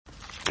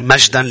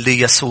مجدا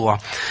ليسوع.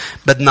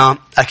 بدنا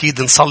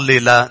أكيد نصلي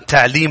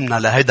لتعليمنا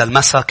لهيدا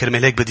المساء.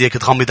 كرمال هيك بدي اياك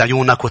تغمض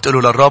عيونك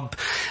وتقول للرب: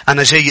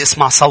 أنا جاي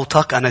اسمع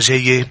صوتك، أنا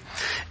جاي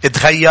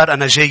اتغير،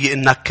 أنا جاي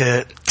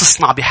إنك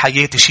تصنع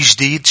بحياتي شيء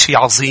جديد، شيء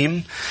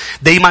عظيم.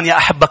 دايما يا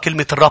أحبة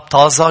كلمة الرب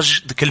طازج،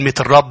 كلمة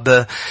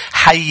الرب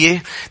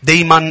حية،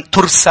 دايما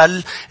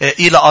ترسل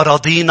إلى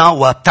أراضينا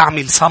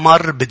وبتعمل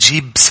ثمر،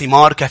 بتجيب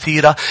ثمار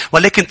كثيرة.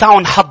 ولكن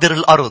تعالوا نحضر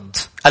الأرض.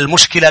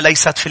 المشكلة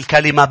ليست في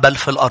الكلمة بل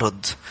في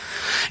الأرض.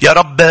 يا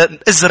رب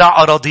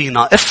ازرع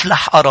أراضينا،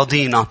 افلح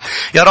أراضينا.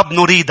 يا رب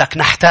نريدك،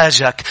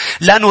 نحتاجك.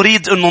 لا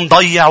نريد أنه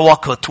نضيع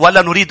وقت،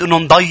 ولا نريد أنه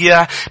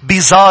نضيع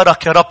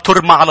بزارك يا رب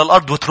ترمى على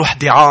الأرض وتروح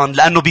ضيعان.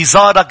 لأنه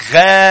بزارك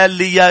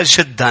غالية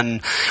جدا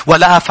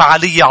ولها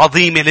فعالية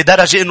عظيمة،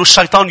 لدرجة أنه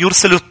الشيطان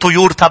يرسل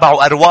الطيور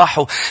تبعه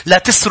أرواحه لا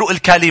تسرق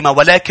الكلمة،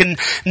 ولكن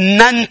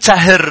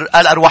ننتهر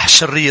الأرواح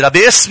الشريرة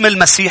باسم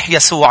المسيح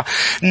يسوع.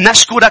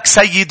 نشكرك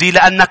سيدي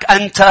لأنك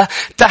أنت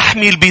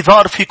تحمي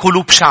البذار في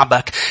قلوب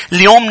شعبك.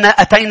 اليوم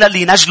أتينا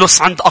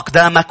لنجلس عند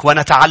أقدامك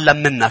ونتعلم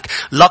منك.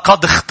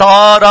 لقد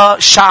اختار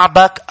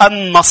شعبك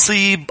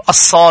النصيب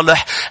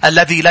الصالح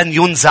الذي لن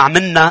ينزع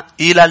منا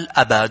إلى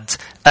الأبد.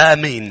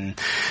 آمين.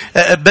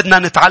 بدنا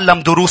نتعلم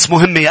دروس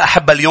مهمة يا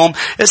أحبة اليوم.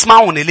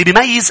 اسمعوني، اللي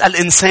بيميز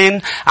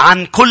الإنسان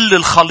عن كل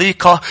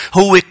الخليقة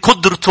هو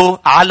قدرته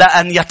على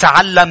أن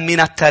يتعلم من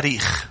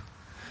التاريخ.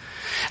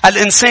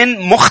 الإنسان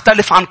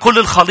مختلف عن كل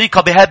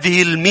الخليقة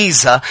بهذه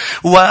الميزة.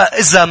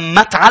 وإذا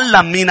ما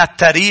تعلم من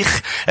التاريخ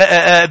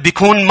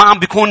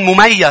بيكون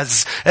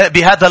مميز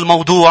بهذا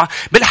الموضوع.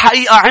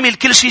 بالحقيقة عمل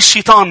كل شيء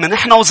الشيطان من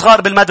إحنا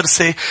وصغار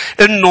بالمدرسة،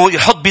 إنه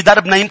يحط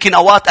بدربنا يمكن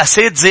أوقات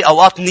أساتذة،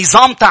 أوقات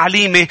نظام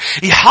تعليمي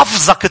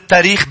يحفظك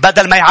التاريخ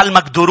بدل ما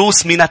يعلمك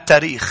دروس من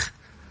التاريخ.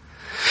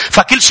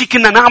 فكل شيء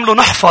كنا نعمله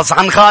نحفظ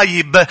عن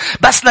غايب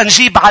بس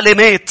لنجيب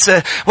علامات،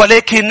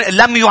 ولكن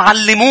لم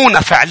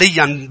يعلمونا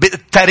فعليا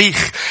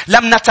بالتاريخ.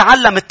 لم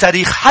نتعلم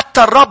التاريخ.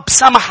 حتى الرب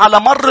سمح على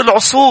مر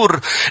العصور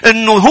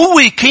انه هو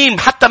يقيم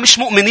حتى مش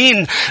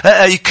مؤمنين،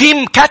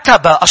 يقيم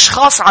كتبة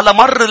اشخاص على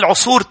مر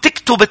العصور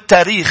تكتب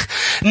التاريخ.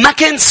 ما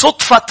كان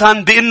صدفة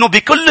بانه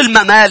بكل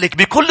الممالك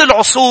بكل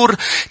العصور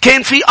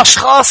كان في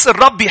اشخاص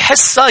الرب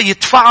يحسها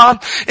يدفعها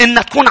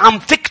ان تكون عم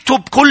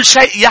تكتب كل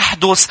شيء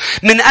يحدث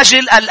من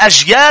اجل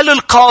الاجيال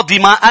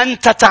القادمة أن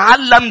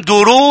تتعلم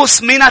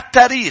دروس من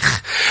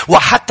التاريخ.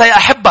 وحتى يا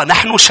أحبة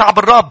نحن شعب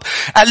الرب،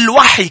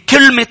 الوحي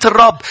كلمة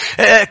الرب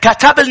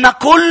كتب لنا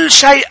كل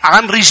شيء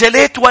عن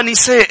رجالات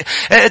ونساء،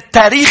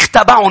 التاريخ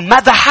تبعهم،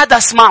 ماذا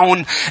حدث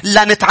معهم،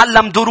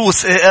 لنتعلم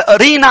دروس.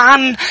 قرينا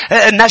عن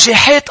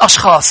نجاحات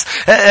أشخاص،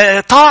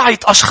 طاعة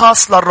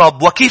أشخاص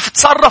للرب وكيف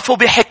تصرفوا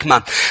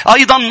بحكمة.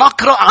 أيضا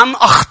نقرأ عن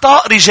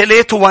أخطاء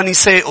رجالاته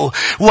ونسائه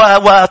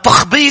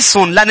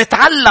وتخبيصهم،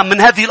 لنتعلم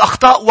من هذه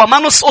الأخطاء وما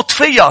نسقط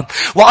فيها.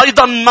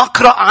 وأيضا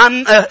نقرأ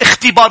عن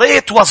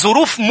اختبارات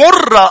وظروف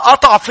مرة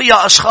قطع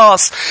فيها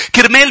أشخاص،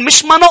 كرمال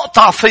مش ما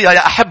نقطع فيها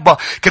يا أحبة،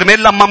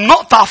 كرمال لما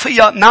نقطع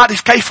فيها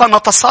نعرف كيف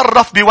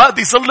نتصرف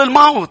بوادي ظل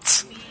الموت.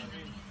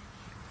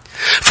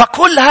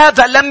 فكل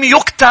هذا لم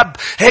يكتب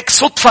هيك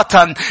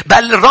صدفة،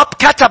 بل الرب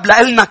كتب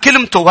لنا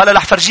كلمته. ولا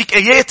رح فرجيك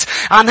آيات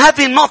عن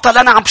هذه النقطة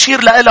اللي أنا عم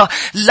بشير لها.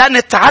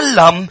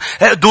 لنتعلم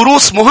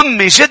دروس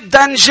مهمة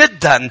جدا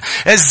جدا.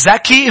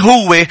 الذكي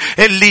هو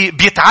اللي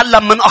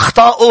بيتعلم من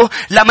أخطائه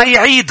لما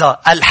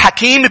يعيدها.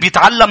 الحكيم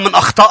بيتعلم من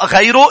أخطاء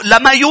غيره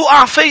لما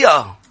يوقع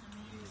فيها.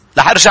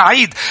 رح ارجع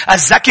عيد.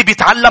 الذكي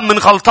بيتعلم من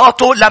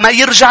غلطاته لما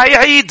يرجع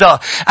يعيدها.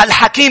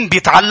 الحكيم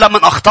بيتعلم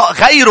من أخطاء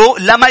غيره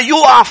لما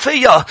يوقع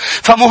فيها.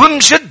 فمهم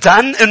جدا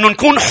انه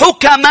نكون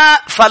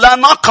حكماء فلا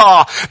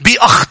نقع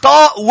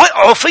بأخطاء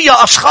وقعوا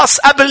فيها أشخاص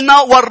قبلنا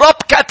والرب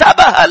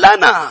كتبها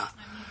لنا.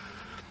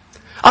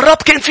 الرب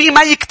كان فيه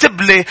ما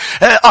يكتب لي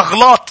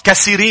أغلاط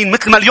كثيرين،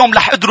 مثل ما اليوم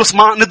رح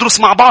ندرس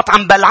مع بعض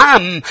عن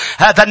بلعام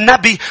هذا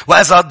النبي.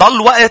 وإذا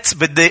ضل وقت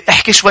بدي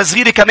أحكي شوي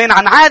صغيرة كمان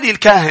عن عالي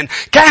الكاهن،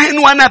 كاهن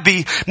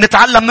ونبي،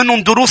 نتعلم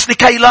منهم دروس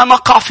لكي لا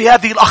نقع في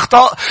هذه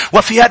الأخطاء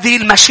وفي هذه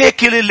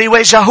المشاكل اللي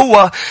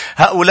واجهوها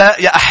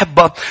هؤلاء يا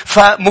أحبة.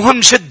 فمهم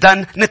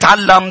جدا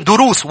نتعلم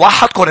دروس.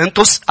 1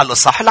 كورنثوس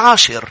الإصحاح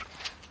 10،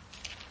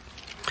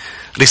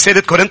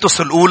 رسالة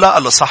كورنثوس الأولى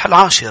الإصحاح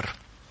 10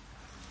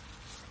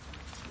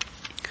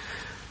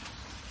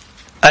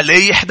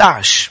 الآية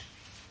 11.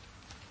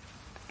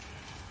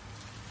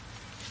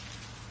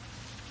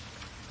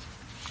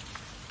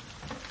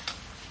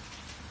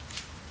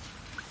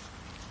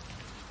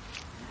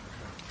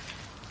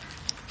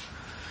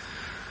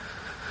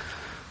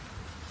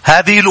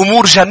 هذه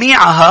الأمور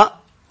جميعها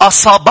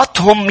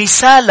أصابتهم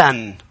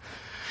مثالا.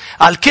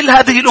 كل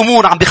هذه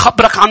الأمور عم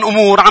بخبرك عن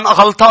أمور، عن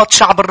غلطات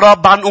شعب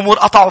الرب، عن أمور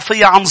قطعوا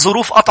فيها، عن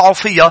ظروف قطعوا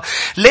فيها.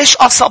 ليش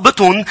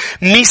أصابتهم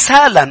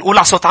مثالا؟ قول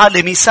على صوت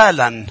عالي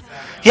مثالا.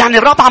 يعني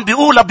الرب عم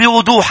بيقول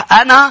بوضوح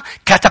أنا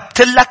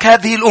كتبت لك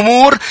هذه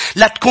الأمور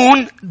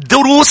لتكون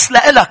دروس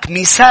لك،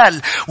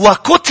 مثال،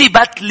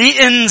 وكتبت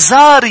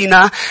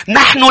لإنذارنا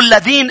نحن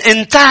الذين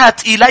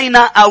انتهت إلينا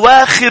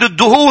أواخر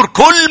الدهور.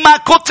 كل ما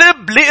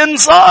كتب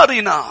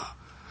لإنذارنا.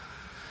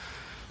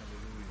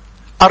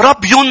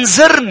 الرب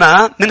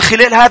ينذرنا من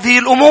خلال هذه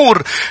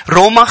الأمور.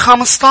 روما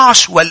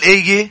 15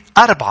 والآية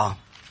 4.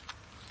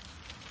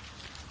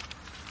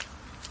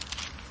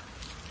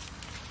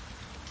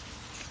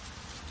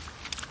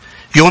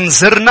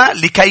 ينذرنا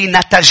لكي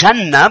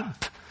نتجنب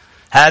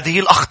هذه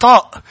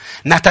الأخطاء،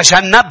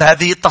 نتجنب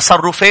هذه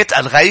التصرفات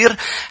الغير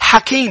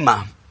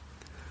حكيمة.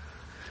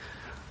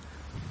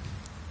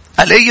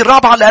 الآية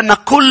 4: لأن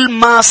كل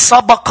ما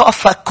سبق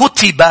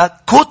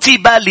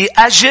فكتب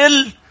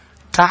لأجل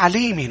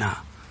تعليمنا،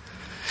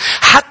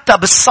 حتى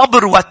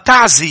بالصبر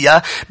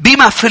والتعزية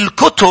بما في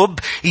الكتب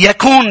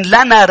يكون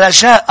لنا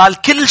رجاء.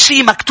 قال كل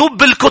شيء مكتوب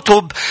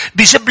بالكتب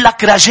بيجيب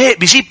لك رجاء،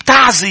 بيجيب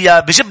تعزية،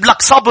 بيجيب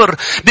لك صبر،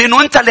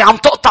 بأنه أنت اللي عم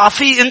تقطع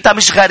فيه أنت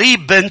مش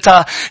غريب،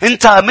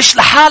 أنت مش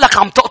لحالك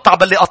عم تقطع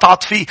باللي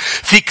قطعت فيه.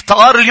 في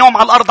كتار اليوم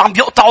على الأرض عم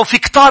بيقطعوا، في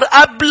كتار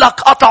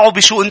قبلك قطعوا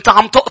بشو أنت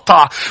عم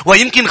تقطع،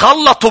 ويمكن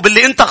غلطوا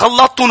باللي أنت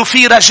غلطته، إنه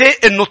في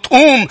رجاء إنه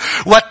تقوم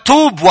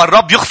وتتوب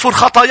والرب يغفر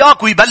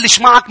خطاياك ويبلش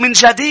معك من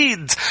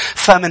جديد.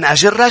 فمن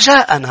أجل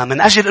رجاءنا،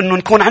 من أجل أنه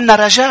نكون عندنا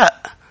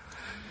رجاء.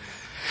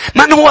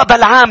 من هو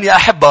بلعام يا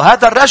أحبة؟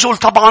 هذا الرجل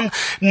طبعا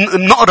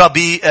بنقرأ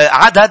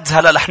بعدد،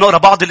 هلا رح نقرأ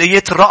بعض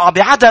الآيات الرائعة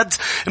بعدد.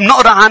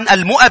 بنقرأ عن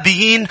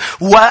المؤبيين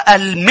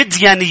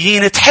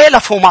والمديانيين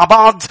تحالفوا مع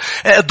بعض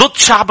ضد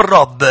شعب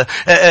الرب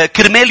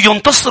كرمال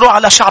ينتصروا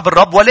على شعب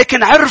الرب،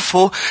 ولكن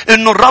عرفوا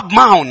أنه الرب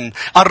معهم،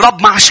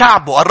 الرب مع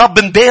شعبه، الرب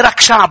مبارك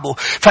شعبه.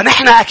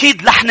 فنحن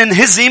أكيد رح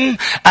ننهزم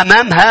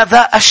أمام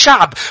هذا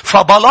الشعب.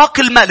 فبلاق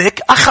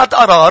الملك أخذ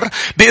قرار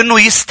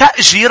بأنه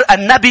يستأجر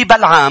النبي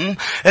بلعام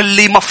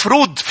اللي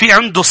مفروض في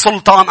عنده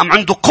سلطان أم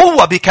عنده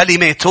قوة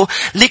بكلماته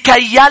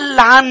لكي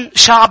يلعن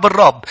شعب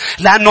الرب،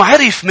 لأنه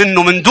عرف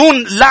منه من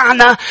دون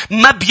لعنة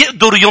ما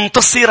بيقدر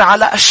ينتصر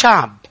على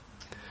الشعب.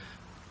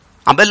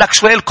 عم بقول لك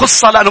شوي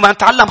القصة لأنه ما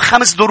نتعلم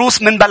 5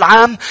 دروس من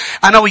بلعام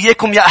أنا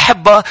وياكم يا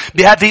أحبة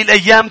بهذه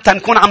الأيام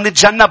تنكون عم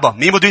نتجنبها.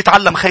 مين بده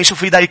يتعلم؟ خلينا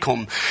نشوف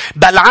ايديكم.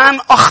 بلعام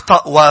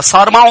أخطأ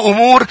وصار معه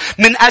أمور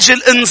من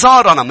أجل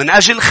إنذارنا، من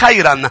أجل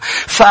خيرا.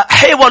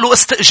 فحاولوا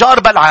استئجار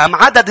بلعام.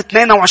 عدد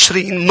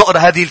 22 نقرأ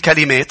هذه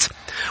الكلمات.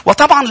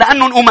 وطبعا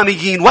لأنهم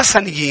أمميين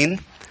وثنيين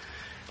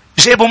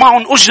جابوا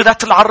معهم أجرة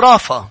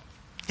العرافة،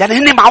 يعني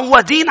هن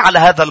معودين على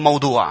هذا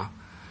الموضوع.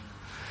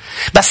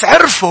 بس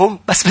عرفوا،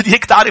 بس بدي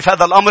هيك تعرف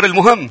هذا الأمر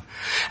المهم،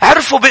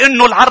 عرفوا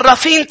بأنه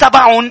العرافين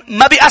تبعهم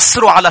ما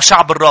بيأثروا على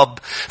شعب الرب.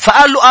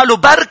 قالوا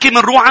بركي من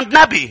روح عند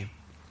نبي.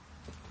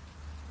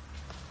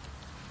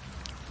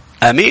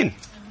 آمين.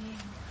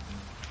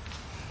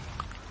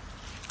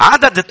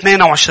 عدد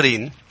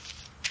 22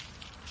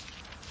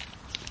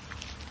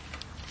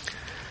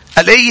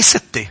 الآية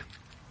 6: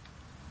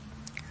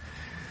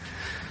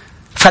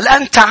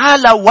 فالآن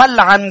تعال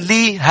والعن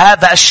لي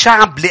هذا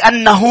الشعب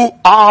لأنه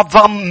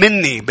أعظم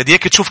مني. بدي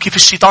اياك تشوف كيف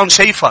الشيطان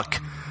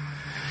شايفك،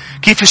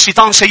 كيف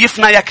الشيطان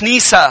شايفنا يا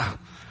كنيسة.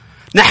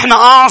 نحن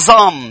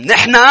أعظم،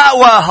 نحن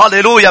أقوى،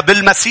 هاليلويا،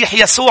 بالمسيح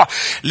يسوع.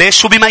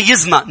 ليش؟ شو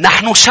بيميزنا؟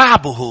 نحن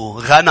شعبه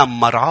غنم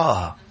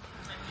مرعاه.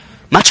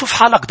 ما تشوف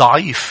حالك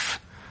ضعيف،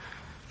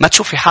 ما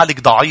تشوفي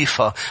حالك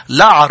ضعيفة.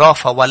 لا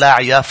عرافة ولا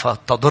عيافة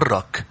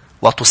تضرك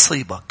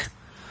وتصيبك.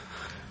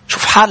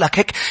 شوف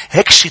حالك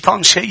هيك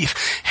الشيطان شايف.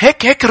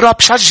 هيك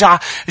الرب شجع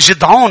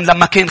جدعون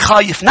لما كان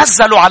خايف،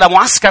 نزلوا على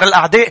معسكر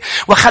الأعداء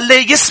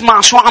وخليه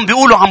يسمع شو عم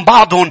بيقولوا عن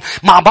بعضهم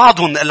مع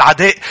بعضهم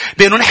الأعداء،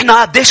 بأنه نحن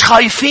قديش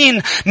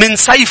خايفين من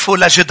سيفه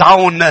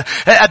لجدعون،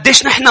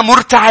 قديش نحن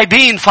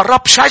مرتعبين.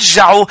 فالرب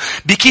شجعه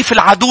بكيف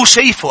العدو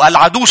شايفه.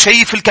 العدو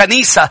شايف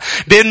الكنيسة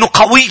بأنه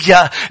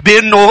قوية،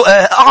 بأنه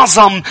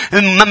أعظم،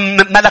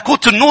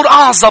 ملكوت النور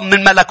أعظم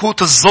من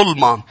ملكوت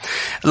الظلمة.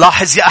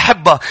 لاحظ يا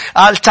أحبة،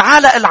 قال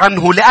تعال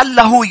العنه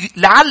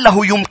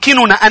لعله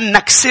يمكننا أن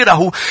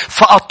نكسره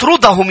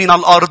فأطرده من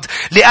الأرض،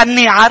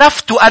 لأني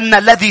عرفت أن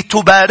الذي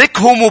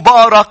تباركه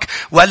مبارك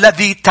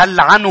والذي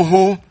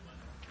تلعنه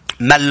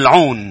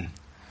ملعون.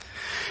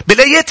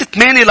 بالآيات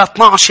 8 إلى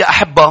 12 يا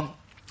أحبة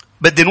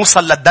بدي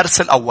نوصل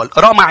للدرس الأول.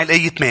 قرأ معي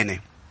الآية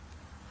 8.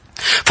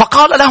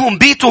 فقال لهم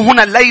بيتوا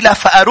هنا الليلة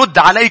فأرد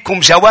عليكم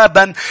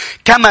جوابا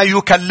كما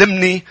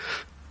يكلمني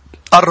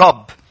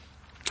الرب.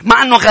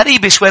 مع أنه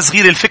غريبة شوي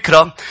صغير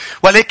الفكرة،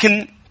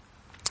 ولكن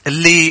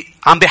اللي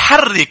عم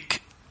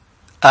بيحرك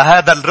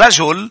هذا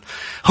الرجل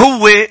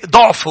هو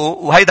ضعفه.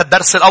 وهيدا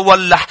الدرس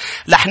الأول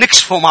رح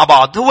نكشفه مع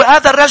بعض. هو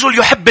هذا الرجل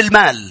يحب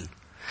المال،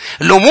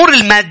 الأمور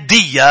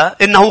المادية.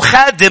 إنه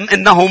خادم،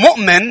 إنه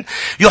مؤمن،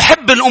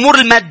 يحب الأمور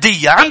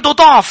المادية، عنده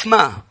ضعف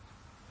ما.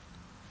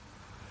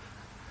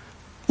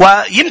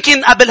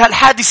 ويمكن قبل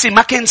هالحادثة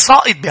ما كان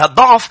ساقط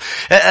بهالضعف.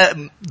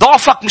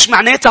 ضعفك مش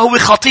معناته هو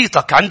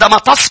خطيتك. عندما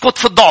تسقط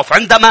في الضعف،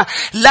 عندما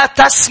لا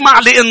تسمع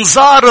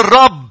لإنذار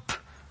الرب،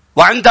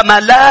 وعندما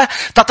لا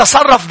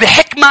تتصرف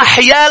بحكمة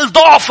حيال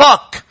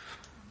ضعفك،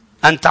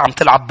 أنت عم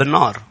تلعب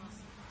بالنار.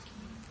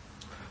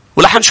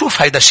 ولح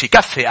نشوف هيدا الشيء.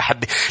 كفي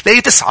أحبي. لآية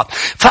 9.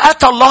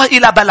 فأتى الله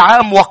إلى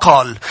بلعام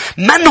وقال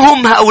من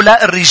هم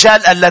هؤلاء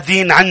الرجال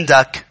الذين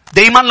عندك؟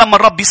 دايما لما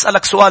الرب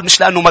يسألك سؤال مش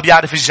لأنه ما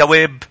بيعرف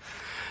الجواب،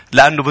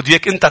 لأنه بده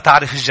إياك أنت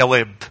تعرف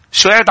الجواب.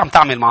 شو قاعد عم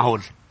تعمل مع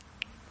هول؟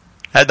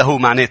 هذا هو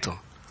معناته.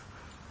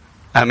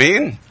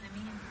 أمين.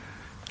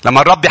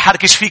 لما الرب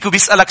يحركش فيك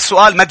وبيسألك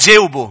سؤال ما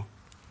تجاوبه.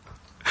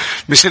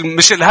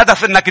 مش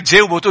الهدف انك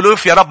تجاوبه وتقول له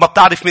يا رب ما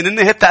بتعرف مين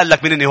اني هتا قال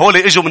لك مين اني هول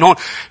اجوا من هون.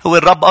 هو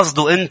الرب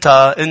قصده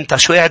انت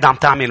شو قاعد عم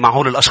تعمل مع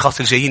هول الاشخاص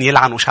الجايين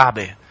يلعنوا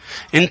شعبي؟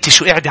 انت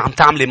شو قاعد عم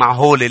تعملي مع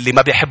هول اللي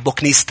ما بيحبوا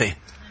كنيستي؟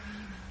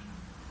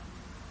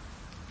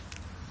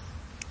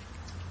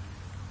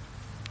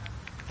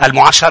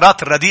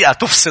 المعاشرات الرديئة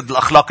تفسد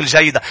الأخلاق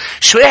الجيدة.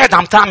 شو قاعد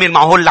عم تعمل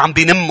مع هول اللي عم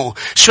بينموا؟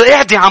 شو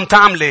قاعد عم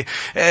تعملي؟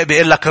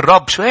 بيقول لك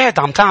الرب شو قاعد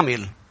عم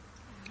تعمل؟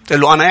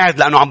 تقول له أنا قاعد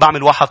لأنه عم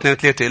بعمل 1 2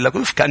 3. يقول لك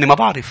أوف كأني ما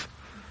بعرف.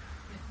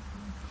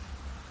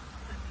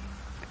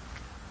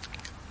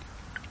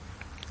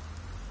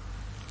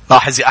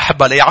 لاحظ يا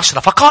أحبة الآية 10.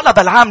 فقال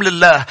بلعام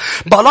لله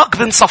بلاق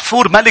بن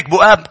صفور ملك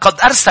مؤاب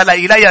قد أرسل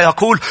إلي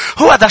يقول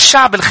هو ذا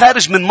الشعب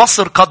الخارج من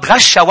مصر قد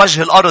غش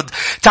وجه الأرض.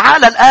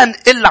 تعال الآن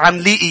إلعن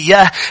لي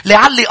إياه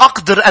لعلي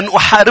أقدر أن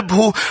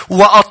أحاربه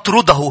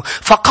وأطرده.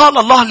 فقال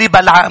الله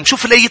لبلعام.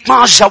 شوف الآية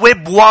 12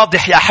 جواب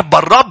واضح يا أحبة.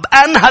 الرب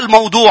أنهى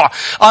الموضوع.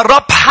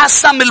 الرب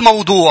حسم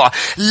الموضوع.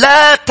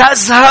 لا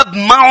تذهب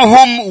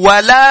معهم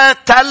ولا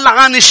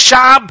تلعن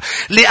الشعب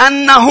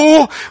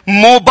لأنه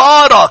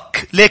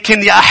مبارك.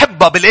 لكن يا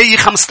أحبة بالآية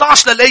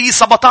 15 للآية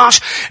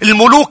 17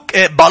 الملوك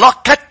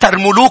بلاق كتر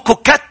ملوكه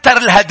كتر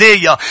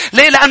الهدايا.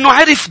 ليه؟ لأنه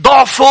عرف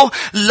ضعفه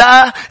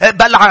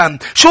لبلعام.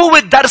 شو هو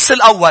الدرس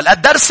الأول؟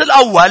 الدرس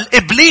الأول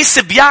إبليس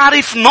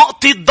بيعرف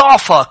نقطة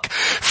ضعفك.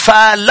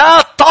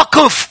 فلا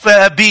تقف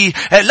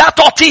لا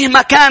تعطيه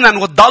مكانا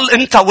وتضل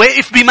أنت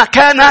واقف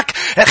بمكانك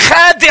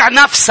خادع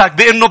نفسك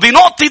بأنه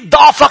بنقطة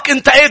ضعفك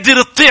أنت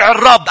قادر تطيع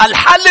الرب.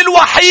 الحل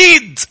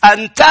الوحيد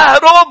أن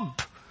تهرب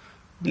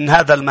من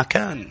هذا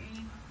المكان.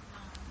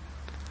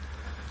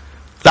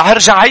 لا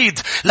ارجع عيد.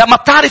 لما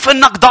بتعرف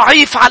انك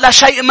ضعيف على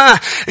شيء ما.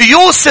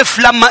 يوسف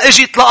لما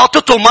اجت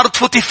لقطته مرت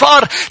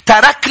فوتيفار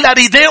ترك له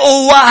رداءه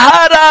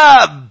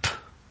وهرب.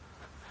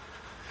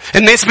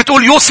 الناس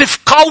بتقول يوسف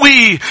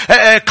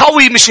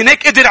قوي مش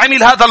هيك قدر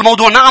عمل هذا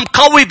الموضوع. نعم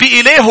قوي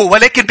بإلهه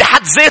ولكن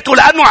بحد ذاته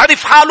لأنه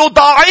عرف حاله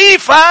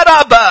ضعيف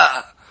هرب.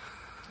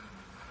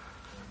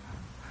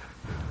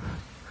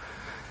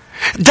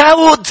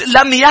 داود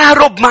لم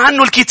يهرب مع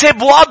أنه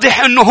الكتاب واضح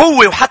أنه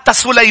هو وحتى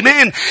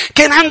سليمان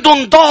كان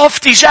عندهم ضعف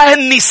تجاه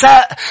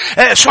النساء.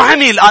 شو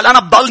عمل؟ قال أنا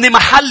بضلني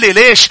محلي.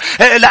 ليش؟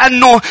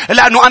 لأنه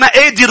أنا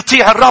قادر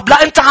تطيع الرب.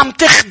 لا أنت عم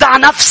تخدع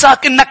نفسك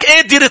أنك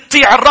قادر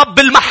تطيع الرب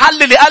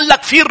بالمحل اللي قال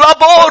لك فيه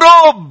الرب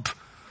اهرب.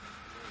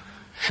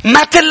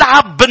 ما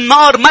تلعب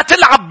بالنار. ما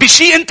تلعب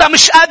بشيء أنت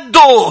مش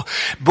قده.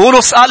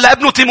 بولس قال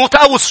لابنه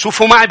تيموتاوس.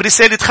 شوفوا معي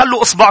برسالة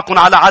خلوا إصبعكم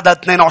على عدد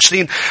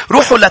 22.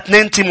 روحوا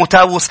ل2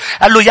 تيموتاوس.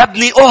 قال له يا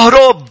ابني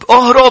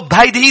اهرب.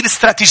 هيدي هي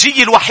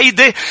الاستراتيجية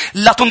الوحيدة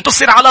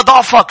لتنتصر على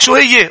ضعفك. شو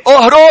هي؟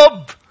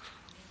 اهرب.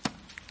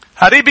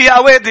 هريبي يا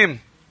أوادم.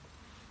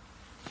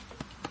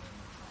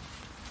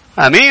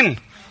 أمين.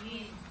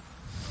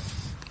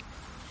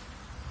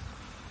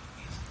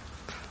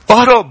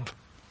 اهرب.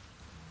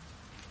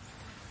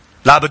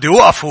 لا بدي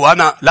أوقف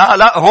وأنا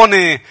لا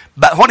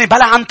هون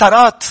بلا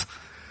عنترات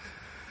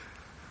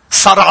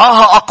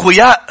صرعاها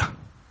أقوياء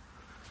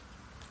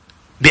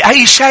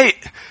بأي شيء.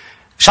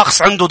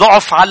 شخص عنده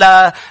ضعف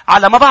على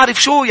ما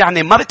بعرف شو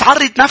يعني ما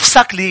بتعرض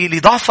نفسك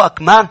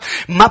لضعفك. ما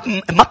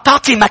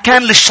بتعطي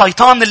مكان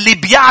للشيطان اللي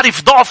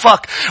بيعرف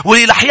ضعفك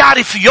واللي رح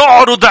يعرف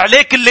يعرض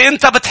عليك اللي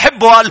انت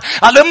بتحبه.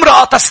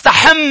 الامرأة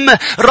تستحم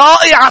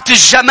رائعة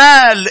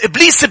الجمال.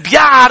 إبليس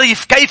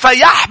بيعرف كيف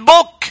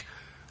يحبك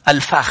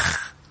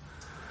الفخ.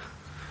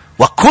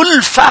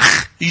 وكل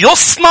فخ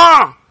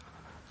يصنع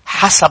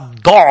حسب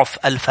ضعف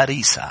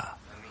الفريسة.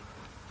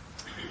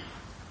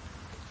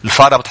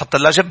 الفارة بتحط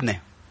لها جبنة.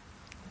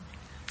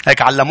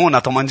 هيك علمونا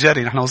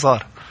تومنجيري نحن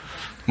وصار.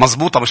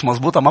 مزبوطة مش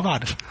مزبوطة ما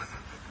بعرف.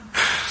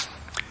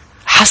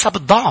 حسب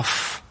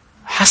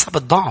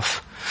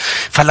الضعف.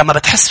 فلما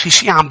بتحس في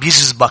شيء عم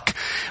بيجذبك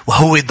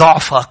وهو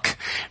ضعفك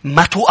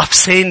ما توقف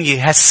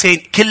ثانية.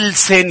 كل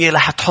ثانية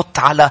رح تحط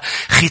على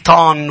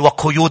خيطان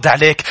وقيود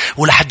عليك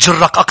ورح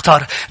تجرك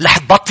أكتر. رح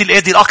تبطل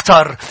قادر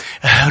أكتر.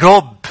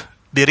 هرب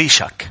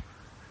بريشك.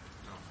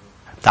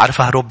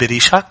 تعرف هرب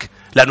بريشك؟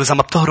 لأنه إذا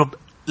ما بتهرب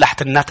رح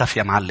تنتف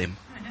يا معلم.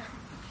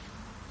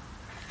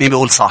 مين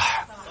بيقول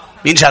صح؟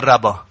 مين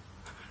جربها؟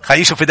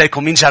 خليني شوف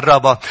ايديكم. مين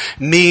جربها؟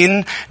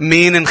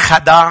 مين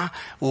انخدع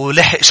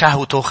ولحق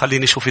شهوته؟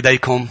 خليني شوف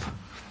ايديكم.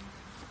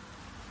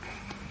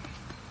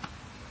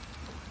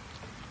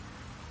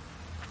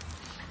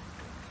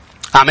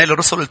 أعمال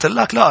الرسل قلت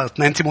لك لا.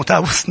 2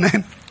 تيموتاوس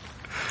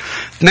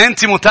 2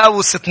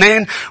 تيموتاوس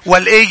 2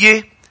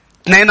 والآية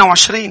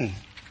 22.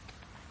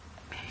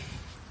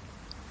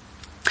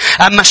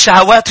 أما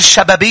الشهوات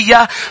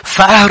الشبابية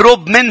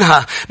فأهرب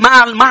منها.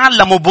 ما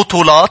علموا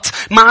بطولات.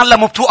 ما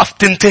علموا بتوقف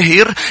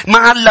تنتهر. ما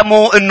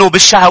علموا أنه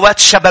بالشهوات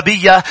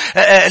الشبابية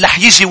رح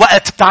يجي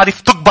وقت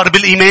بتعرف تكبر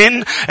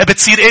بالإيمان.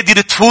 بتصير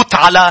قادر تفوت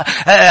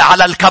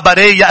على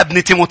الكباريه يا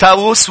ابن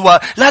تيموتاوس.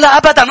 لا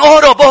أبدا.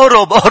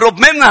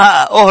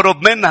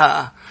 أهرب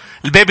منها.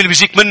 الباب اللي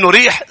بيجيك منه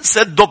ريح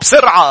سده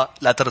بسرعة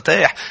لا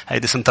ترتاح.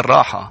 هيدي سنة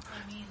الراحة.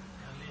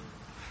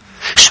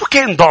 شو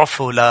كان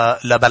ضعفه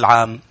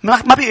لبلعام؟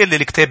 ما بيقول لي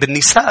الكتاب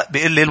النساء،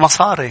 بيقول لي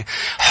المصاري،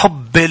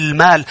 حب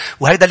المال.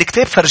 وهذا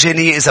الكتاب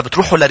فرجانية إذا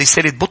بتروحوا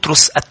لرسالة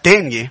بطرس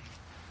الثانية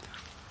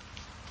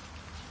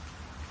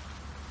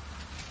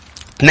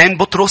 2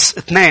 بطرس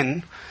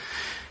 2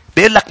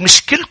 بيقول لك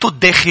مشكلته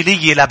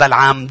الداخلية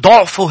لبلعام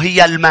ضعفه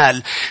هي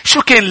المال.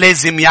 شو كان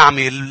لازم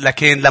يعمل؟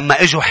 لكن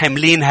لما اجوا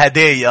حاملين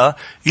هدايا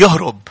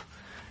يهرب.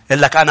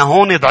 يقول لك أنا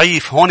هون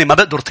ضعيف، هون ما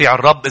بقدر طيع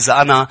الرب.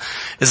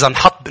 إذا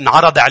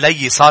انعرض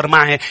علي صار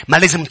معي، ما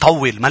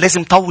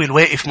لازم طول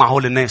واقف مع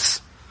هول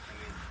الناس.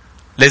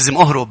 لازم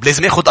أهرب،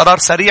 لازم أخذ قرار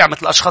سريع.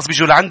 مثل الأشخاص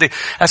بيجوا لعندي،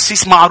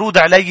 السيس معروض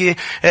علي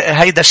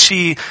هيدا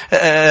الشيء،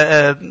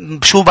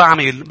 شو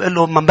بعمل؟ بقول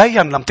له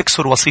مبين لم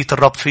تكسر وصية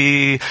الرب،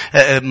 في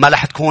ما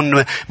رح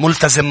تكون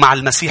ملتزم مع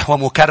المسيح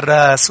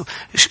ومكرس.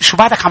 شو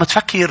بعدك عم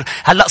تفكر؟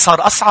 هلأ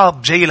صار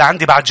أصعب، جاي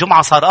لعندي بعد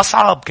جمعة صار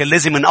أصعب. كان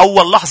لازم من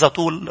أول لحظة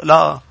طول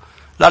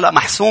لا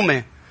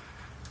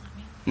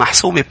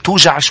محسومة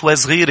بتوجع شوي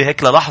صغيرة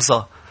هيك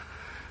للحظة،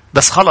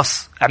 بس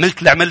خلص عملت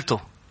اللي عملته.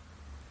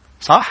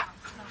 صح؟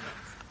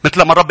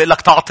 مثل ما الرب يقول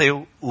لك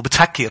تعطي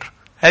وبتفكر،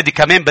 هذه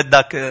كمان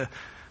بدك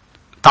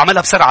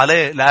تعملها بسرعة.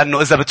 ليه؟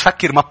 لأنه إذا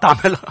بتفكر ما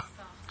بتعملها.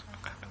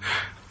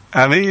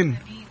 أمين.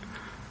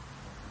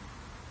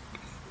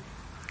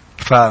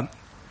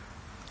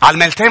 على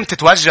الملتين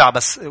تتوجع،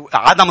 بس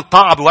عدم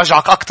الطاعة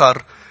بيوجعك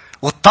أكتر،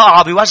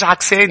 والطاعة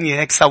بيوجعك ثانية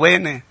هيك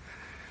ثواني.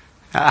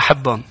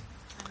 أحبهم.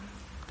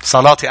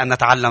 صلاتي أن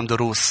نتعلم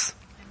دروس.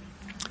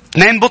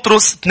 2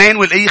 بطرس 2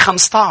 والآية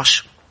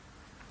 15.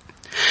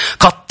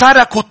 قد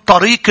تركوا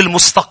الطريق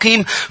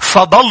المستقيم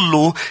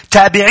فضلوا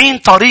تابعين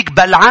طريق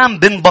بلعام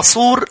بن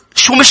بصور.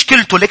 شو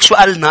مشكلته؟ لك شو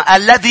قالنا؟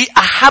 الذي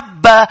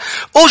أحب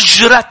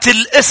أجرة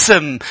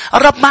الاسم.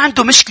 الرب ما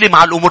عنده مشكلة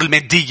مع الأمور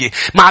المادية،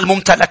 مع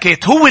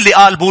الممتلكات. هو اللي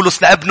قال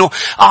بولس لابنه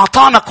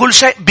أعطانا كل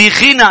شيء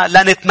بغنى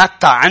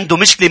لنتمتع. عنده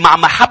مشكلة مع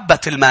محبة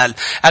المال.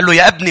 قال له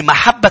يا ابني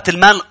محبة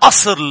المال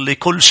أصل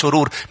لكل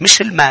شرور.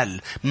 مش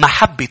المال،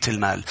 محبة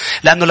المال.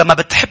 لأنه لما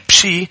بتحب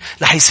شيء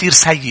رح يصير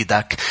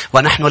سيدك،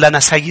 ونحن لنا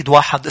سيد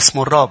واحد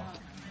اسمه الرب.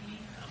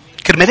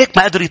 كرمالك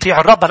ما قدر يطيع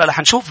الرب. هلا رح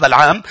نشوف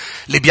بلعام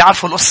اللي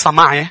بيعرفوا القصة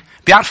معي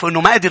بيعرفوا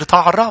انه ما قدر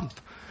يطاع الرب.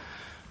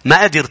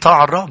 ما قدر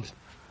يطاع الرب.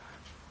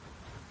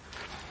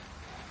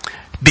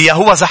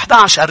 بيهوذا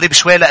 11 قرب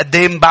شوي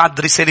لقدام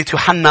بعد رسالة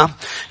يوحنا،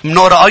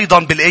 منقرأ ايضا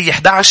بالآية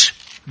 11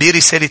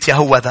 برسالة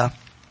يهوذا.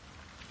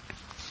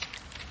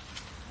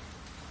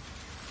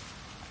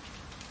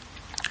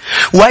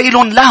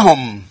 ويل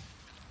لهم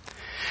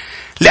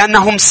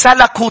لأنهم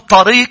سلكوا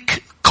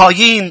طريق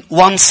قايين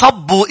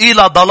وانصبوا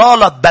إلى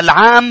ضلالة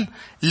بلعام.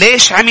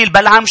 ليش عمل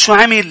بلعام؟ شو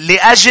عمل؟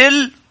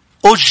 لأجل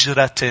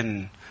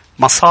أجرة،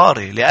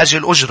 مصاري،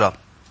 لأجل أجرة.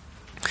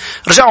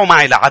 رجعوا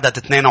معي لعدد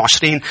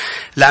 22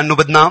 لأنه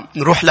بدنا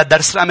نروح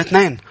للدرس رقم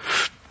 2.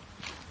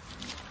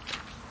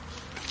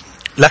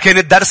 لكن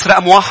الدرس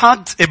رقم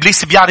 1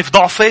 إبليس بيعرف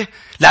ضعفي.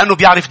 لأنه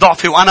بيعرف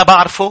ضعفي وأنا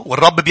بعرفه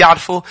والرب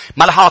بيعرفه،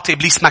 ما رح أعطي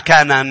إبليس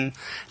مكانا.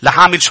 رح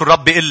أعمل شو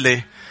الرب بيقول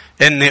لي،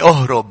 إني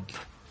أهرب.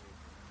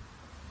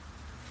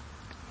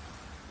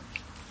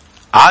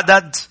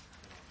 عدد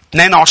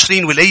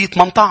 22 والآية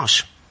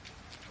 18.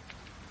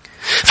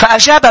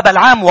 فأجاب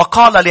بلعام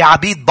وقال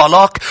لعبيد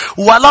بلاق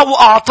ولو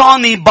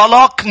أعطاني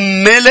بلاق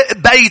ملء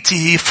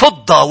بيته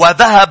فضة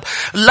وذهب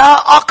لا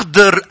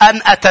أقدر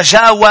أن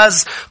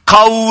أتجاوز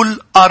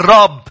قول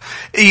الرب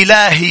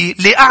إلهي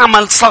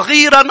لأعمل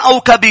صغيرا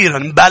أو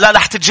كبيرا. بلا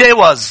رح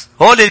تتجاوز.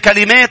 هولي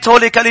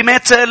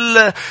الكلمات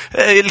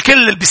الكل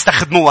اللي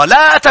بيستخدموها.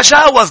 لا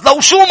أتجاوز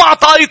لو شو ما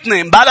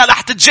أعطيتني. بلا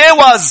رح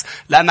تتجاوز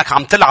لأنك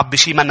عم تلعب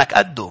بشي منك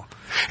قده.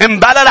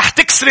 امبلا رح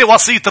تكسري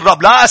وصية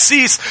الرب. لا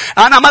أسيس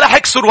أنا ما رح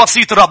أكسر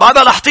وصية الرب،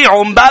 أنا رح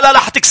طيعه. امبلا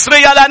رح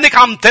تكسريها لأنك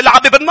عم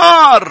تلعبي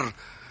بالنار.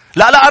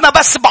 لا أنا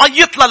بس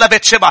بعيط لها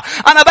لبيت شبع،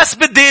 أنا بس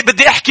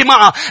بدي أحكي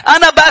معها،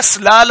 أنا بس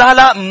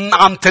لا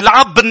عم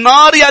تلعب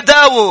بالنار يا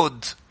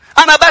داود.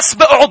 أنا بس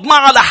بقعد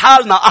معها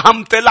لحالنا،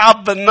 عم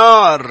تلعب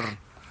بالنار.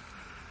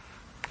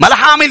 ما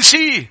رح أعمل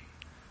شيء.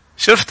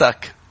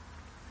 شفتك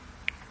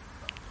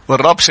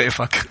والرب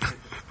شايفك.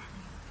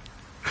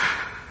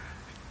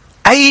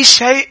 أي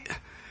شيء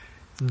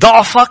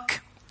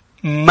ضعفك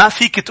ما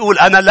فيك تقول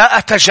أنا لا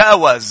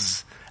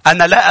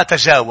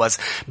أتجاوز،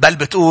 بل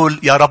بتقول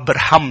يا رب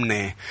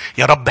ارحمني،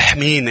 يا رب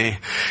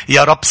احميني،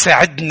 يا رب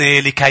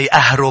ساعدني لكي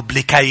أهرب،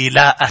 لكي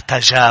لا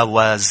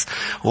أتجاوز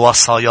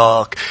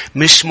وصاياك.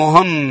 مش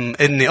مهم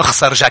إني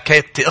أخسر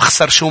جاكيتي،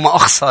 أخسر شو ما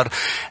أخسر،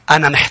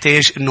 أنا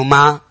محتاج إنه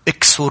ما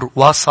أكسر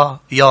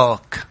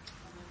وصاياك.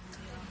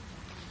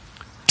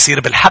 بصير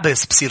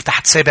بالحبس، بصير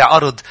تحت 7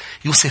 أرض.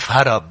 يوسف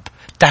هرب،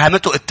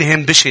 اتهمته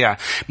اتهام بشع،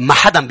 ما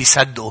حدا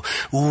بيصدقه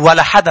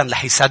ولا حدا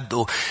رح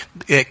يصدقه.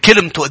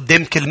 كلمته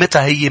قدام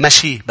كلمتها هي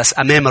ماشي، بس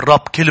امام الرب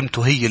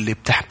كلمته هي اللي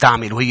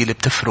بتعمل وهي اللي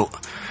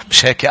بتفرق.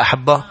 مش هيك يا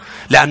أحبة؟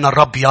 لأن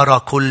الرب يرى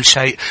كل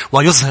شيء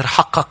ويظهر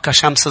حقك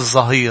كشمس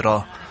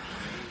الظهيرة.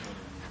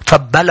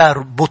 فبلا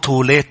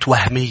بطولات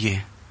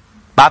وهمية.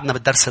 بعدنا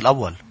بالدرس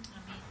الأول.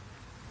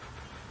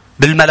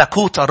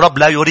 بالملكوت الرب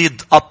لا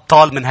يريد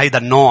أبطال من هيدا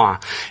النوع،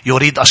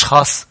 يريد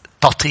أشخاص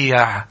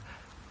تطيع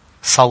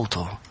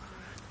صوته.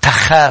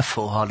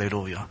 خافوا.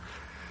 هاليلويا.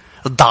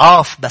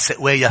 ضعاف بس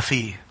قوية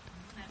فيه.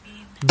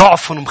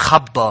 ضعف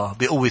مخبى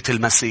بقوة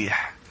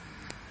المسيح.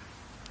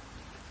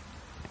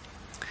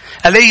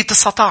 الآية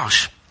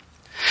 19.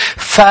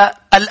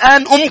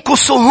 فالآن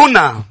امكثوا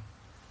هنا.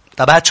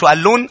 طب شو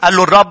قال لهم؟ قال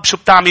له الرب شو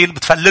بتعمل؟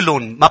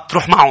 بتفللهم، ما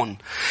بتروح معهم.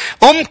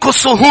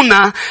 امكثوا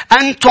هنا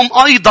أنتم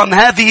أيضا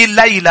هذه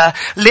الليلة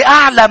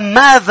لأعلم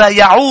ماذا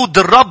يعود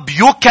الرب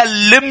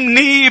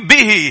يكلمني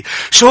به.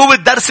 شو هو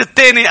الدرس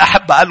الثاني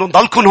أحبة؟ قال لهم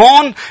ضلكن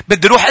هون،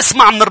 بدي روح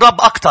اسمع من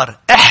الرب أكتر.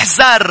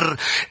 احذر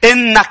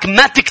إنك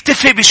ما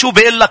تكتفي بشو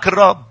بيقول لك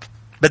الرب،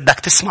 بدك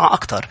تسمع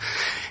أكتر.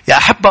 يا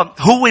أحبة،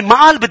 هو ما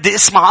قال بدي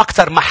اسمع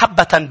أكتر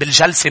محبة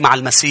بالجلسة مع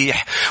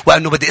المسيح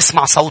وأنه بدي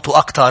اسمع صوته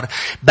أكتر،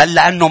 بل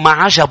لأنه ما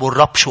عجبه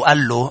الرب شو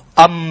قال له،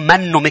 أم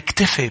أنه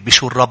مكتفي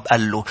بشو الرب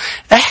قال له.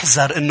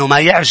 احذر أنه ما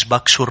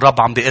يعجبك شو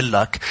الرب عم بيقول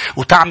لك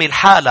وتعمل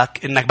حالك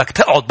أنك بدك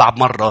تقعد بعد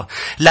مرة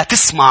لا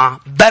تسمع.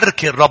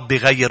 بركي الرب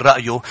يغير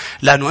رأيه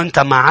لأنه أنت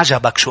ما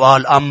عجبك شو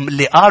قال، أم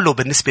اللي قاله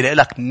بالنسبة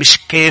لك مش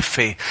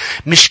كافي.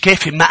 مش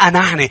كافي، ما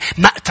أنعني،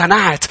 ما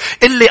اقتنعت،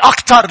 اللي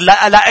أكتر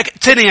لا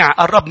اقتنع.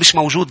 الرب مش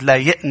موجود لا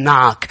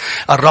يقنعك.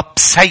 الرب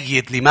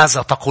سيد.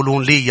 لماذا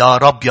تقولون لي يا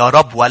رب يا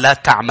رب ولا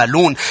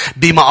تعملون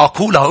بما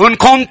أقوله؟ إن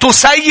كنت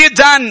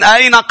سيدا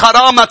أين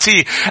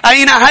كرامتي؟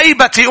 أين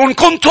هيبتي؟ إن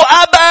كنت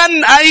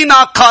أبا أين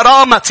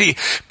كرامتي؟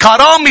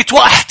 كرامة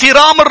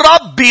واحترام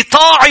الرب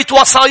بطاعة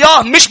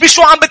وصاياه، مش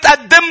بشو عم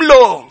بتقدم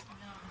له.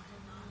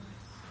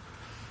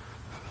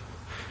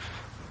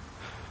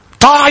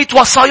 طاعة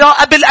وصاياه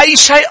قبل أي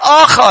شيء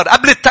آخر،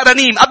 قبل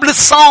الترانيم، قبل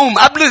الصوم،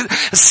 قبل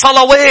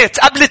الصلوات،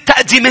 قبل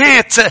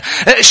التقديمات.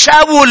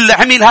 شاول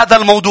عمل هذا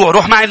الموضوع.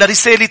 روح معي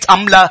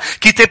لرسالة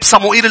كتاب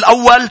صموئيل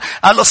الأول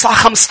الإصحاح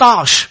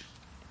 15.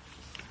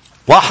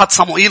 1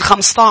 صموئيل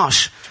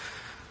 15.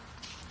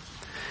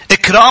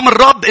 إكرام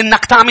الرب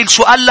إنك تعمل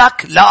شو قال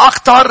لك، لا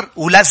أكتر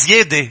ولا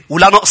زيادة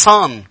ولا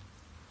نقصان.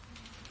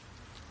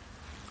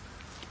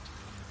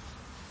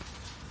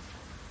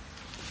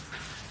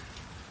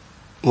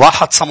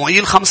 1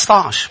 صموئيل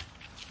 15.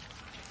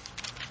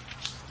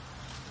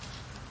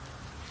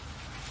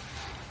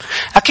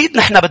 أكيد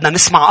نحن بدنا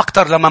نسمع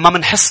أكتر لما ما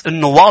منحس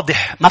إنه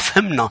واضح ما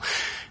فهمنا.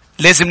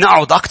 لازم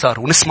نقعد أكتر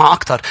ونسمع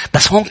أكتر.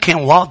 بس هون كان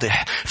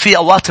واضح. في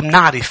أوقات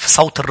منعرف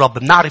صوت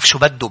الرب، منعرف شو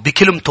بده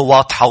بكلمته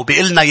واضحة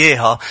وبيقلنا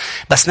إياها،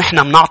 بس نحن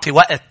منعطي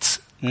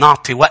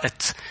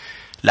وقت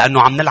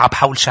لأنه عم نلعب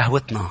حول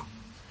شهوتنا.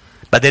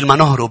 بدل ما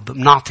نهرب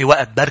منعطي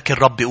وقت. بركي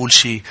الرب يقول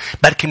شيء،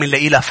 بركي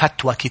منلاقي لها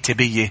فتوى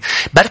كتابية،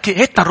 بركي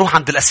هيتنا نروح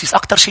عند القسيس.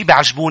 أكتر شيء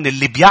بيعجبوني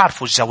اللي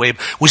بيعرفوا الجواب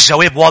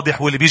والجواب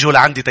واضح، واللي بيجوا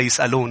لعندي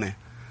تيسألوني،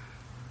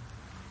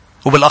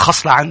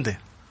 وبالأخص لعندي.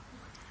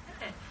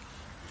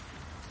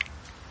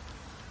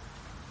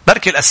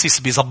 بركي القسيس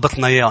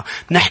بيزبطنا إياه.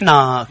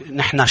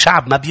 نحن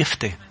شعب ما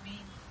بيفتي.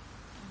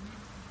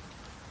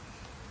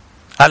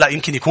 هلا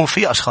يمكن يكون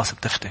في أشخاص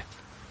بتفتي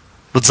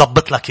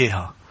بتزبط لك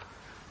إياها،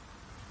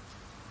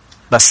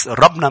 بس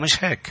ربنا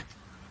مش هيك.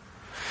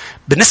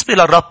 بالنسبة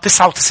للرب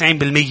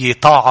 99%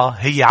 طاعة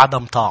هي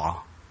عدم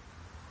طاعة.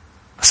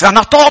 بس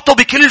أنا طاعته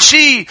بكل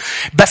شيء،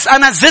 بس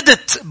أنا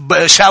زدت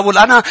شاول،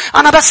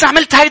 أنا بس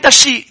عملت هيدا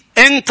الشيء.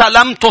 أنت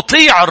لم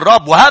تطيع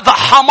الرب، وهذا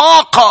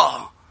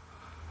حماقة.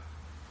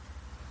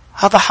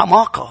 هذا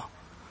حماقة.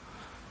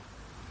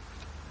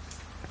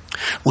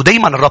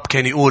 ودايما الرب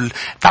كان يقول،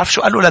 تعرف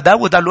شو قال له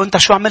لداود؟ قال له أنت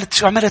شو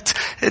عملت؟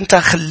 أنت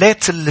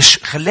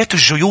خليت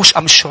الجيوش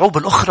أم الشعوب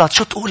الأخرى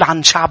شو تقول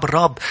عن شعب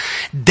الرب؟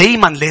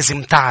 دايما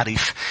لازم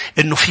تعرف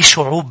إنه في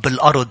شعوب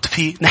بالأرض،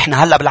 نحن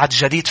هلأ بالعهد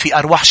الجديد في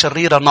أرواح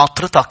شريرة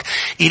ناطرتك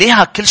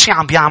إليها. كل شيء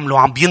عم بيعمله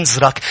عم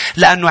بينذرك،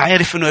 لأنه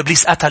عارف إنه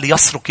إبليس أتى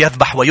ليسرق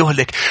يذبح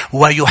ويهلك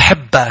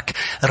ويحبك.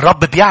 الرب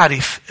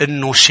بيعرف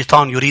إنه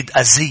الشيطان يريد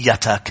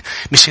أذيتك.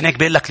 مش هناك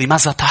بيقول لك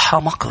لماذا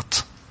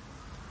تحامقت؟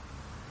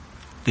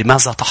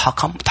 لماذا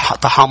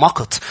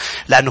تحامقت؟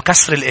 لأنه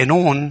كسر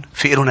القانون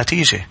في له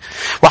نتيجة.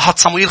 1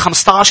 صموئيل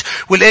 15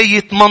 والآية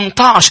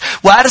 18.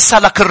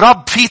 وأرسلك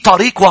الرب في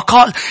طريق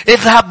وقال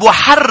اذهب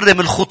وحرم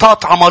الخطاة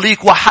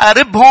عماليق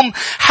وحاربهم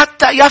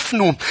حتى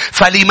يفنوا.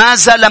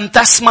 فلماذا لم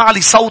تسمع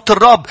لصوت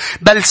الرب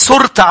بل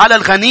سرت على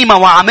الغنيمة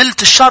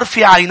وعملت الشر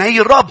في عيني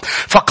الرب؟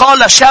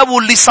 فقال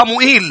شاول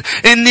لصموئيل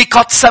إني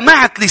قد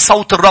سمعت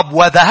لصوت الرب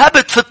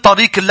وذهبت في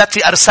الطريق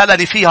التي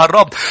أرسلني فيها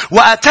الرب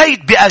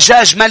وأتيت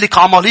بأجاج ملك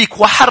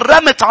عماليق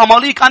وحرمت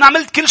عماليق. أنا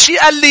عملت كل شيء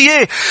قال لي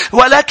إيه،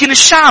 ولكن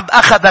الشعب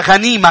أخذ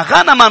غنيمة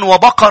غنما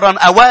وبقرا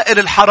أوائل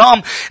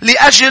الحرام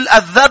لأجل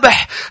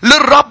الذبح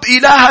للرب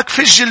إلهك في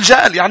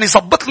الجلجال. يعني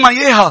زبط لنا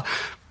إياها.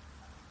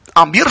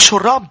 عم بيرشوا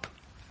الرب،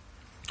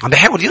 عم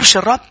بيحاول يرشي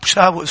الرب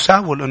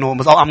شاول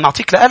إنه عم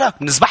نعطيك لألك،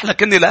 بنذبح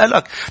لك إني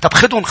لألك. طب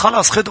خدهم،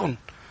 خلاص خدهم.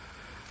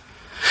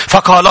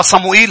 فقال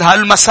صموئيل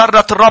هل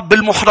مسرة الرب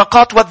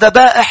بالمحرقات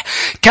والذبائح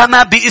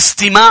كما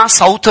باستماع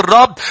صوت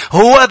الرب؟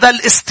 هو ذا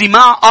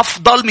الاستماع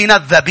أفضل من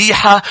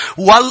الذبيحة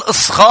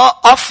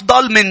والإصغاء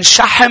أفضل من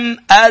شحم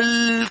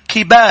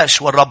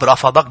الكباش. والرب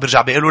رفضك.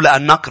 برجع بيقولوا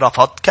لأنك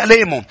رفضت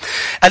كلامه.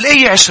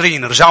 الآية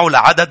 20. رجعوا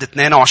لعدد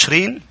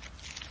 22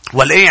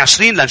 والآية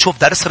 20 لنشوف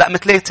درس رقم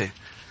 3.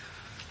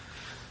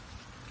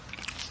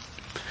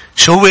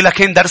 شو هو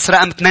لكن درس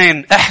رقم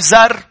 2؟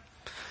 احذر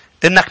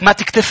انك ما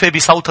تكتفي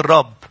بصوت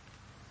الرب.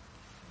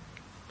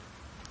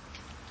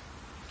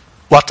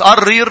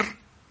 وتقرر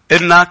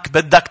انك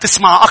بدك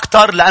تسمع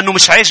اكتر لانه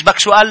مش عاجبك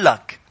شو قال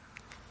لك.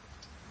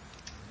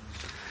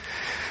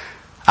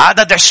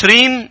 عدد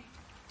 20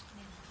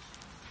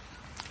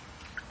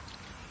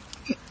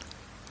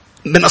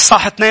 من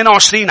الصح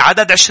 22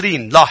 عدد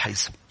 20.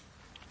 لاحظ.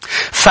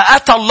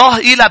 فأتى الله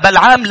إلى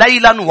بلعام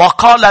ليلا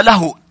وقال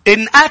له: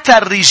 إن أتى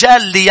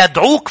الرجال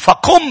ليدعوك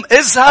فقم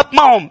اذهب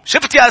معهم.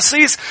 شفت يا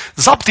أسيس؟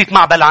 زبطت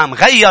مع بلعام.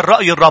 غير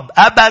رأي الرب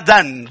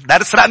أبدا.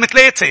 درس رقم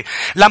 3.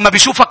 لما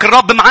بيشوفك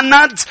الرب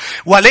معند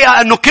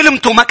ولقى أنه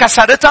كلمته ما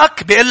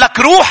كسرتك بيقول لك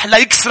روح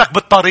ليكسرك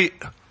بالطريق.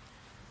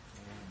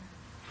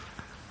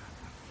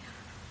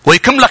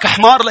 ويكملك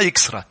حمار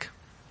ليكسرك.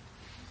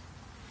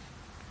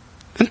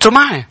 انتوا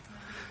معي؟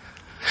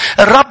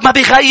 الرب ما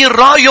بيغير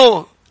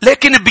رأيه،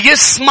 لكن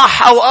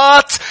بيسمح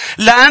أوقات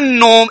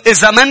لأنه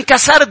إذا ما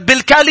انكسرت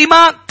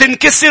بالكلمة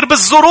تنكسر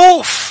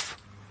بالظروف.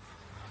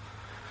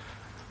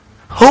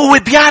 هو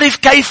بيعرف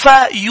كيف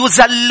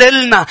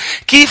يذللنا،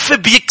 كيف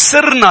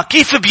بيكسرنا،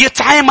 كيف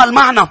بيتعامل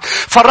معنا.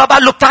 فالرب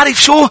قال له: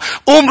 بتعرف شو؟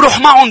 قوم روح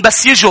معهم.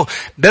 بس يجوا.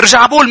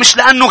 برجع بقول مش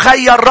لأنه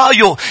غير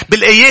رأيه.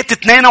 بالآيات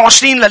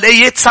 22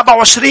 للآيات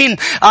 27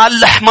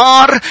 قال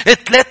الحمار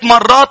 3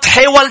 مرات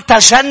حاول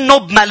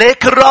تجنب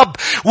ملاك الرب.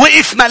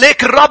 وقف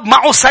ملاك الرب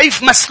معه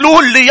سيف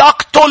مسلول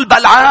ليقتل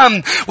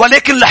بلعام،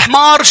 ولكن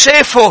الحمار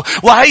شافه.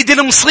 وهيدي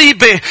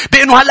المصيبة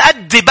بأنه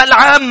هالقد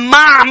بلعام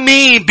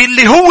معمي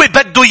باللي هو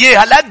بده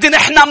إياه.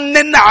 هالقد احنا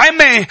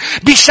مننعمه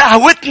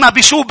بشهوتنا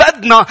بشو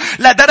بدنا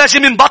لدرجة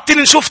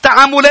منبطل نشوف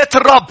تعاملات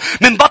الرب،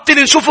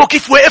 منبطل نشوفه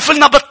كيف وقف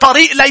لنا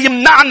بالطريق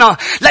ليمنعنا،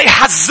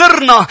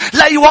 ليحذرنا،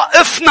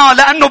 ليوقفنا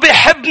لأنه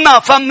بيحبنا.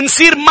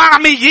 فمنصير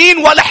معميين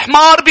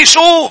والحمار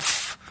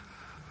بيشوف.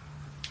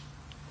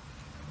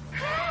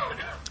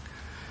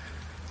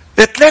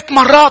 3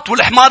 مرات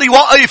والحمار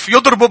يوقف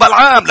يضربه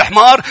بلعام.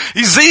 الحمار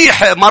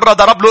يزيح. مرة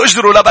ضرب له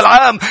اجره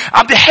لبلعام.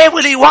 عم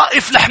بيحاول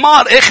يوقف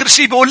الحمار. اخر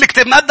شيء بيقول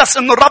الكتاب المقدس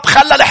انه الرب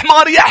خلى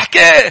الحمار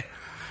يحكي.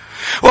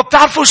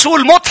 وبتعرفوا شو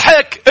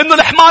المضحك؟ انه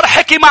الحمار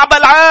حكي مع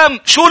بلعام.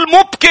 شو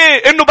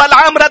المبكي؟ انه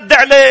بلعام رد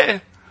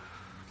عليه.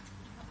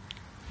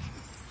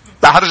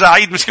 رح ارجع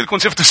عيد مش كلكم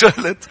شفتوا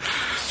شغلت.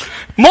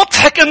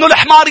 مضحك انه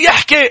الحمار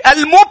يحكي.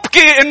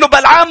 المبكي انه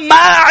بلعام ما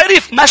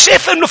عرف، ما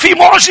شاف انه في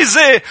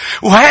معجزة.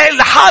 وهي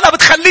الحالة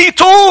بتخليه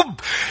يتوب.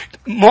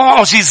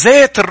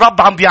 معجزات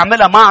الرب عم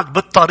بيعملها معك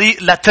بالطريق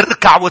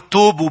لتركع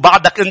وتتوب،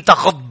 وبعدك انت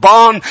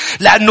غضبان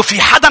لانه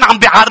في حدا عم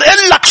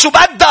بيعرقلك شو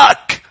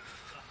بدك.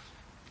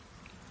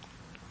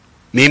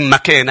 مين ما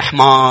كان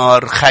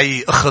حمار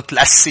خي اخت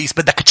القسيس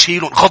بدك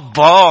تشيلهم.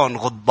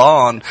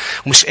 غضبان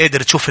ومش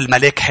قادر تشوف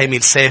الملاك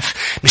حامل سيف.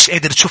 مش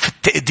قادر تشوف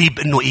التأديب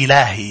انه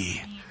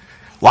الهي،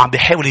 وعم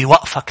بيحاول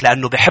يوقفك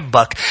لأنه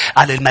بيحبك.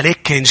 قال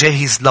الملاك كان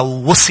جاهز لو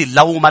وصل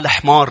لوم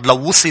الحمار، لو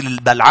وصل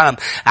البلعام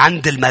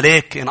عند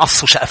الملاك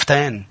ينقصوا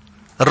شقفتين.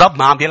 الرب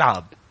ما عم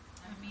يلعب.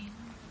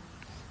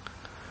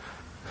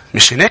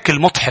 مش هناك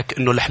المضحك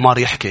انه الحمار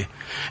يحكي.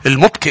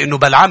 المبكي انه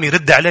بلعام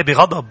يرد عليه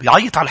بغضب،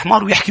 يعيط على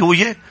الحمار ويحكي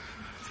وياه.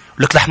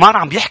 لك الحمار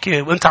عم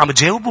يحكي وانت عم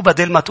تجاوبه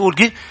بدل ما تقول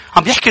جي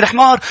عم يحكي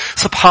الحمار.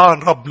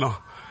 سبحان ربنا.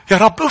 يا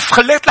رب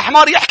خليت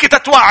الحمار يحكي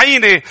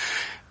تتوعيني.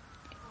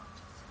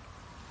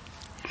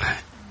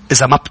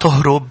 إذا ما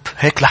بتهرب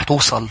هيك رح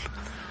توصل.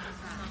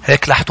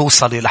 هيك رح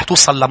توصلي. رح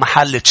توصل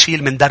لمحل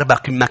تشيل من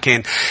دربك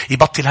مكان.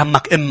 يبطل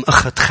همك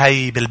أخت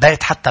خي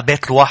بالبيت. حتى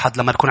بيت الواحد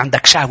لما يكون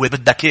عندك شهوة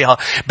بدك إياها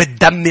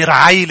بتدمر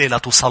عائلة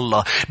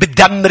لتوصلها.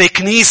 بتدمر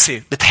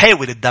كنيسة.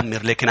 بتحاول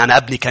تدمر، لكن أنا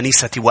أبني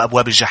كنيستي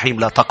وأبواب الجحيم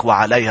لا تقوى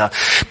عليها.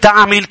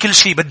 بتعمل كل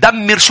شيء.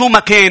 بتدمر شو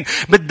مكان.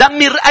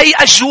 بتدمر أي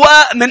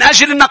أجواء من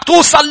أجل أنك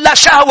توصل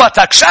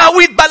لشهوتك.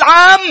 شهوة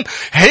بلعام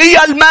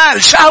هي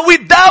المال. شهوة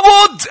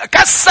داود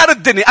كسر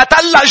الدنيا.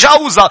 قتل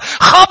جوزة.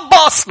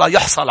 خبص لا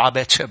يحصل على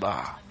بيت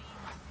شبع.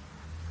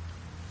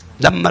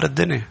 دمر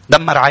الدنيا.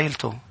 دمر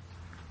عائلته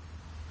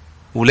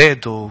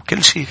ولاده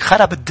كل شيء.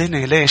 خرب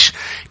الدنيا. ليش؟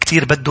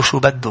 كتير بده شو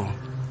بده.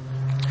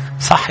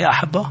 صح يا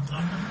أحبة؟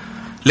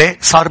 ليه؟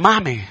 صار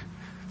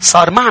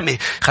معمي.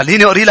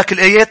 خليني أقري لك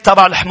الآيات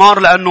تبع الحمار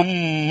لأنه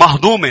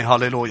مهضومة.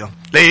 هاليلويا.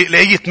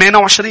 الآية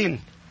 28.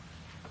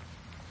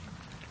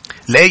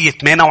 الآية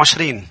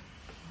 28.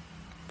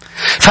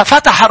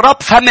 ففتح الرب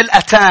فم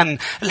الأتان.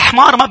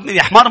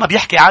 الحمار ما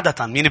بيحكي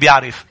عادة. مين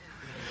بيعرف؟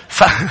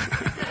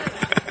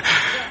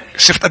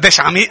 شفت قديش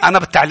عميق أنا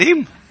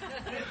بالتعليم؟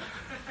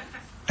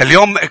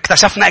 اليوم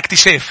اكتشفنا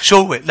اكتشاف. شو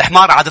هو؟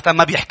 الحمار عادة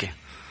ما بيحكي.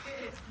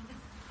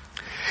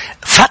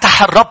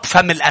 فتح الرب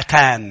فم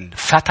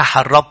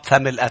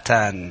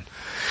الأتان.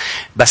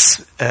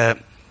 بس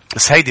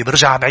هيدي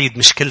برجع بعيد.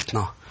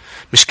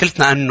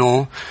 مشكلتنا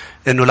أنه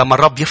لما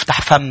الرب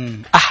يفتح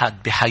فم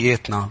أحد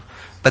بحياتنا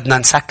بدنا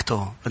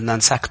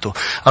نسكته.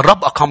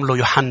 الرب أقام له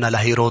يوحنا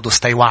لهيرودس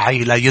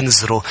تيوعي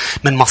لينذره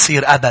من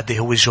مصير أبدي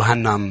هو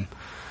جهنم.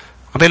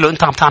 قال له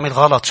أنت عم تعمل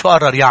غلط. شو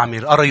قرر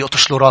يعمل؟ قرر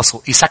يقطش له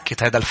راسه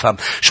يسكت هذا الفم.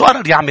 شو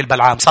قرر يعمل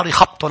بلعام؟ صار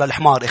يخبطه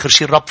للحمار. آخر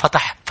شيء الرب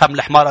فتح فم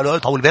الحمار. قال له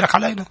طول بالك.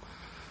 28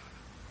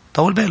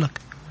 طول بالك.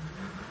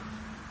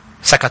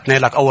 سكتنا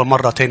لك أول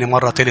مرة، تاني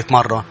مرة، ثالث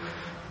مرة.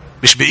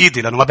 مش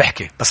بإيدي لأنه ما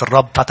بحكي، بس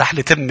الرب فتح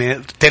لي تمي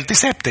تالتي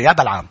ثابتة. يا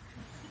بلعام،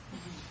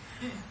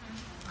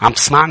 عم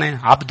تسمعني؟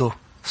 عبده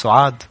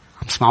سعاد،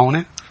 عم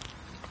تسمعوني؟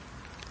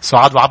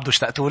 سعاد وعبده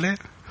اشتقتوا لي؟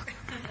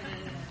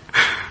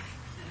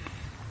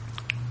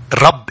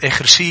 الرب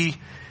آخر شيء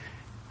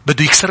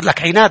بده يكسر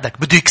لك عنادك،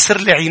 بده يكسر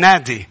لي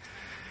عنادي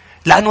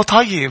لأنه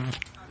طيب.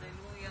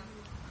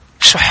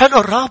 شو حلو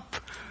الرب.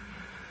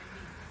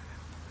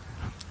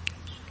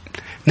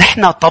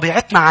 نحن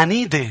طبيعتنا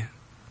عنيدة،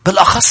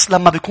 بالأخص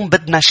لما بيكون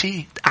بدنا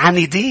شيء.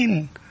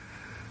 عنيدين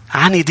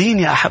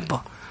يا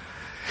أحبة.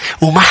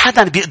 وما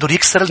حدا بيقدر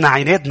يكسر لنا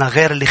عنادنا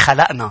غير اللي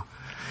خلقنا.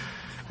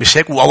 مش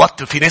هيك؟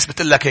 وأوقات في ناس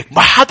بتقول لك هيك: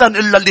 ما حدا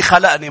إلا اللي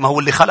خلقني. ما هو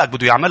اللي خلقك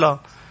بده يعملها.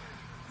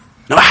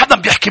 ما حدا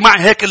بيحكي معي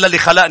هيك إلا اللي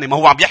خلقني. ما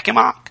هو عم بيحكي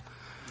معك.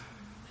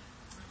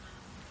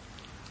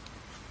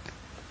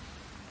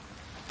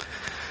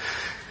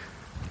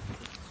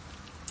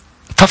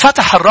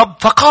 ففتح الرب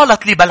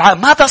فقالت لي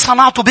بلعام: ماذا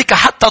صنعت بك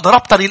حتى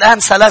ضربتني الآن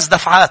 3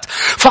 دفعات؟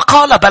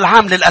 فقال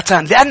بلعام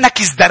للأتان: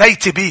 لأنك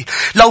ازدريت بي،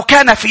 لو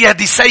كان في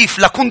يدي سيف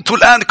لكنت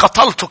الآن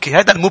قتلتك.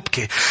 هذا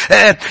المبكي.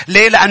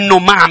 ليه؟ لأنه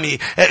معمي.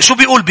 شو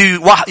بيقول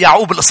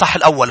بيعقوب الإصحاح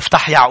الأول؟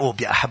 افتح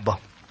يعقوب يا أحبة،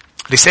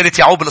 رسالة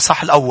يعقوب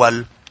الإصحاح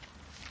الأول،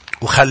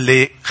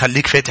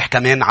 خليك فاتح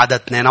كمان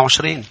عدد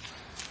 22.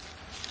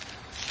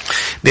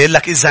 بيقول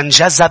لك: إذا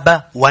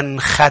انجذب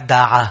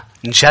وانخدع.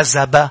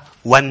 انجذب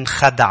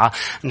وانخدع.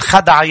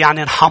 انخدع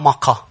يعني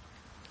انحمق،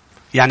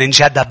 يعني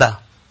انجذب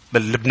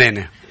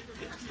باللبناني.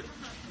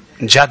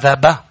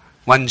 انجذب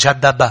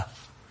وانجذب.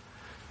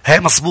 هي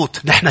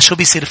مظبوط. نحن شو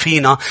بيصير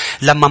فينا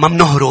لما ما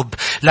منهرب،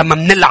 لما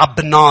منلعب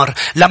بالنار،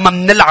 لما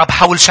منلعب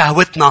حول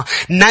شهوتنا؟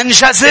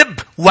 ننجذب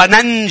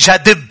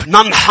وننجذب،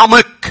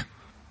 ننحمق،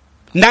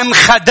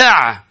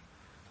 ننخدع.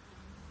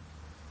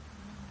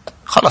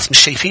 خلص مش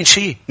شايفين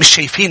شيء، مش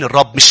شايفين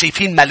الرب، مش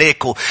شايفين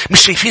ملاكه،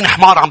 مش شايفين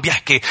حمار عم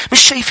بيحكي، مش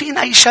شايفين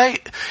أي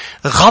شيء.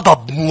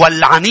 غضب،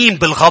 مولعانين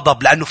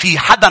بالغضب لأنه في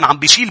حدا عم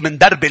بيشيل من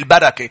درب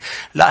البركة.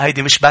 لا،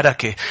 هيدي مش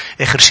بركة.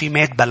 آخر شيء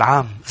مات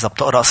بلعام. إذا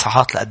بتقرأ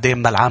صحات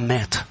لقدام بلعام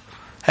مات.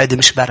 هيدي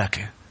مش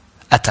بركة.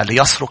 أتى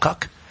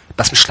ليسرقك،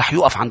 بس مش رح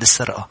يوقف عند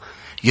السرقة.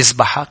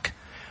 يذبحك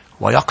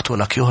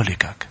ويقتلك،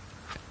 يهلكك.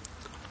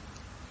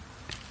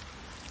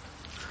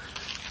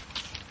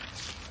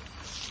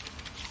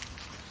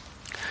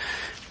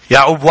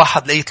 يعقوب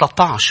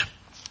 1:13.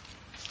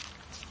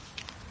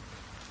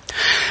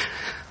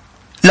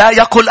 لا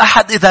يقل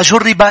أحد إذا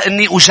جرب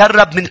إني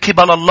أجرب من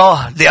قبل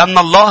الله، لأن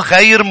الله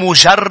غير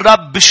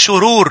مجرب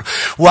بالشرور،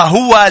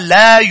 وهو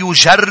لا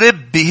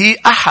يجرب به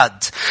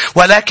أحد.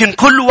 ولكن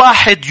كل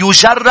واحد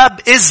يجرب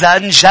إذا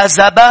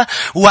انجذب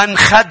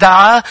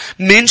وانخدع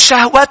من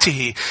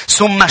شهوته.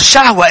 ثم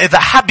الشهوة إذا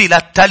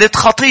حبلت تلد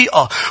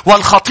خطيئة،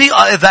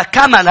 والخطيئة إذا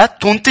كملت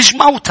تنتج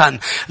موتا.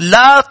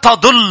 لا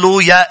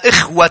تضلوا يا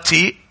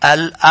إخوتي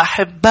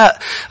الأحباء.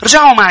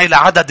 رجعوا معي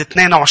لعدد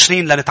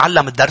 22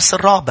 لنتعلم الدرس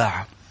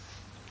الرابع.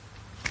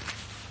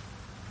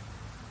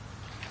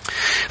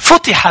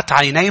 فتحت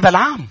عيني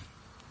بلعام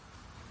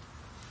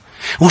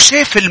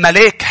وشاف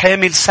الملاك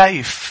حامل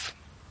سيف،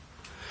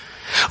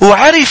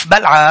 وعرف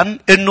بلعام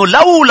انه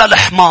لولا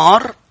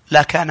الحمار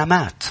لكان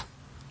مات.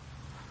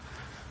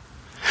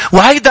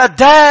 وهيدا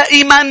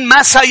دائما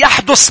ما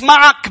سيحدث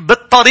معك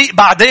بالطريق.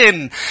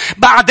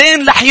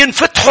 بعدين رح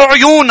ينفتحوا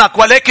عيونك،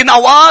 ولكن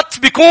اوقات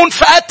بيكون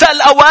فات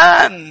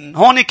الاوان.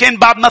 هون كان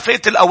بعد ما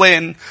فات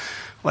الاوان،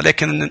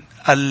 ولكن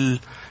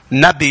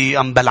النبي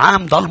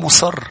بلعام ضل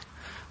مصر.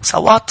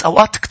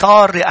 اوقات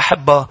كتار يا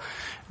أحبة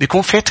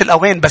بيكون فات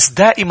الأوان، بس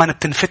دائما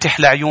بتنفتح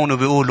لعيونه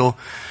وبيقولوا: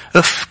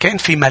 كان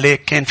في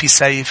ملاك، كان في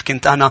سيف،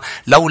 كنت أنا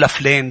لولا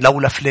فلان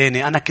لولا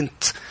فلاني، أنا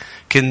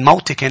كان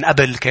موتي كان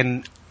قبل،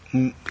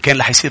 كان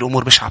رح يصير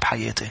أمور بشعة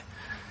بحياتي.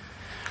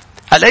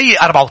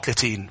 الآية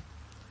 34.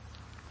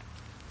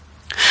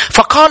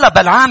 فقال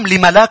بلعام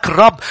لملاك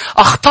الرب: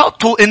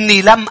 أخطأت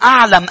إني لم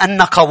أعلم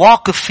أنك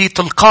واقف في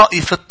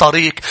تلقائي في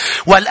الطريق،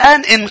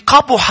 والآن إن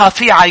قبح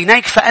في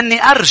عينيك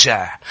فأني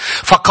أرجع.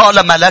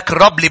 فقال ملاك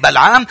الرب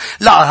لبلعام: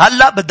 لا،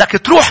 هلأ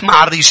بدك تروح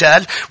مع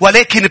الرجال،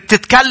 ولكن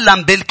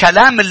بتتكلم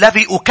بالكلام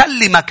الذي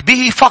أكلمك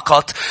به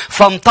فقط.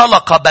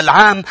 فانطلق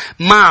بلعام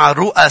مع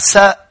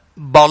رؤساء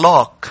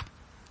بلاق.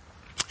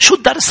 شو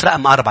الدرس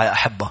رقم 4 يا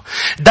أحبة؟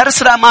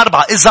 درس رقم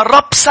 4: إذا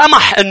الرب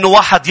سمح إنه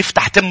واحد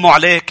يفتح تمه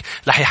عليك،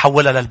 رح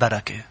يحولها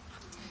للبركة.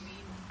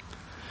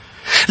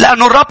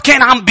 لأنه الرب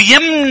كان عم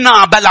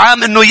بيمنع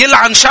بلعام إنه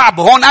يلعن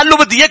شعبه. هون قال له: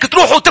 بدي إياك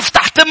تروح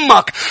وتفتح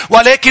تمك،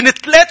 ولكن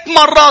 3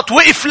 مرات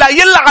وقف لا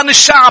يلعن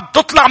الشعب،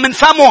 تطلع من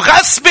فمه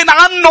غصب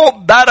عنه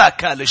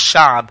بركة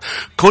للشعب.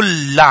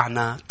 كل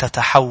لعنة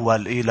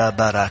تتحول إلى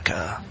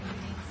بركة.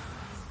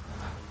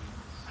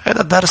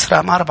 هذا الدرس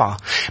رقم 4.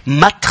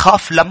 ما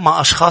تخاف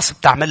لما أشخاص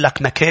بتعمل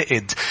لك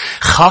مكائد.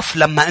 خاف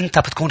لما أنت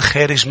بتكون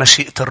خارج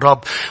مشيئة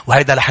الرب.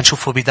 وهذا رح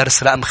نشوفه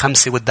بدرس رقم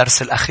 5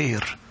 والدرس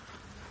الأخير.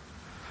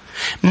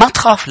 ما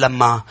تخاف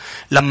لما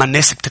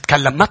الناس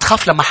بتتكلم. ما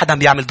تخاف لما حدا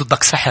بيعمل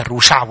ضدك سحر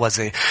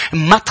وشعوذة.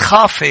 ما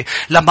تخافي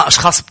لما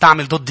أشخاص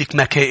بتعمل ضدك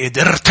مكائد.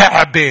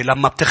 ارتعبي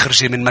لما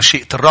بتخرجي من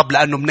مشيئة الرب،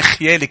 لأنه من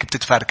خيالك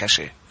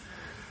بتتفركشي.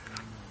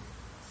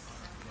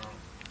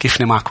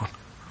 كيفني معكم؟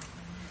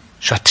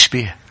 شو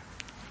هالتشبيه؟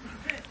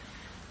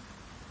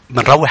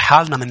 بنروح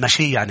حالنا من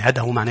مشيئة، يعني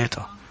هذا هو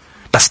معناته.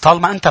 بس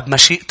طالما أنت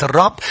بمشيئة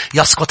الرب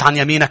يسقط عن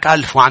يمينك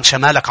 1000 وعن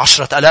شمالك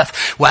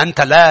 10,000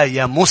 وأنت لا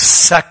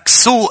يمسك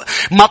سوء.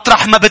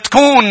 مطرح ما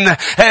بتكون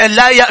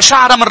لا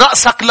شعر من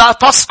رأسك لا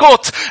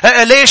تسقط.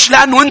 ليش؟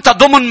 لأنه أنت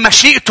ضمن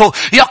مشيئته.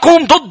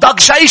 يقوم ضدك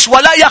جيش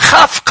ولا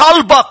يخاف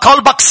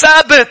قلبك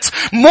ثابت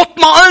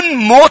مطمئن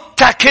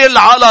متكل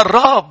على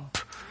الرب.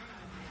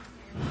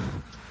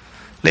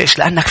 ليش؟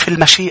 لأنك في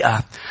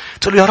المشيئة.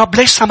 تقول يا رب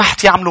ليش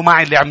سمحت يعملوا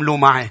معي اللي عملوه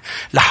معي؟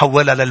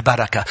 لحولها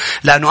للبركة.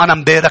 لأنه أنا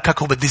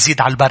مباركك وبدي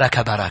زيد على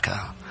البركة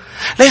بركة.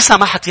 ليش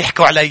سمحت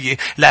يحكوا علي؟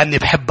 لأني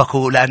بحبك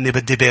ولأني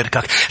بدي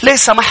باركك. ليش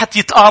سمحت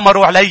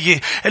يتآمروا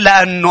علي؟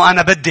 لأنه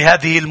أنا بدي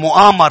هذه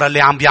المؤامرة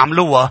اللي عم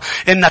بيعملوها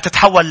إنها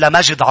تتحول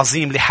لمجد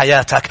عظيم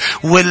لحياتك.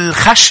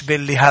 والخشب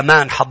اللي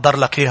هامان حضر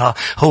لك إياها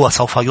هو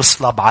سوف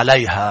يصلب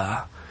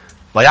عليها.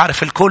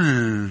 ويعرف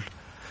الكل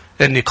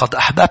إني قد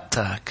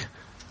أحببتك.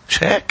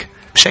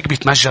 مش هيك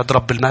بيتمجد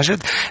رب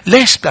المجد؟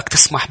 ليش بدك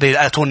تسمح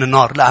بآتون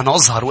النار؟ لأنا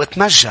أظهر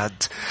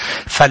وأتمجد.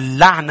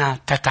 فاللعنة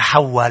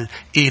تتحول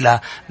إلى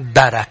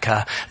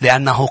بركة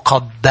لأنه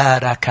قد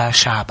بارك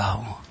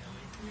شعبه.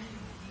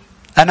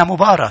 أنا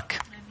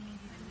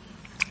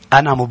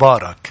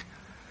مبارك.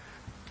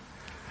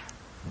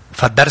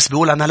 فالدرس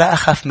بيقول أنا لا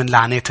أخاف من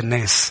لعنات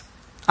الناس،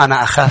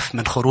 أنا أخاف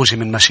من خروجي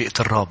من مشيئة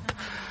الرب.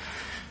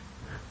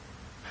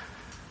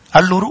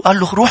 قال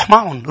له روح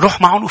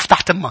معهم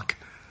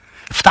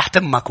وافتح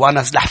تمك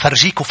وأنا رح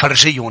فرجيك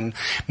وفرجيهم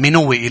من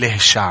هو إله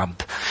الشعب.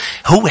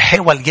 هو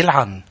حاول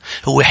يلعن،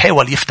 هو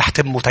حاول يفتح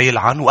تمه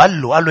تيلعن،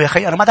 وقال له يا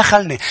أخي أنا ما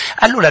دخلني.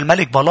 قال له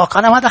للملك بلاق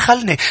أنا ما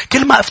دخلني.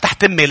 كل ما أفتح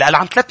تمي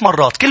لألعن 3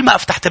 مرات، كل ما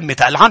أفتح تمي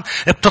تألعن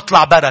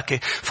بتطلع بركة.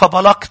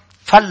 فبلاق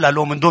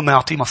فلله من دون ما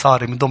يعطيه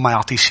مصاري، من دون ما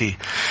يعطيه شيء.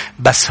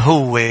 بس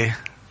هو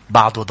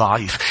بعده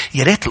ضعيف.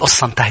 يا ريت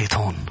القصة انتهت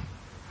هون.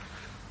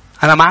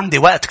 أنا ما عندي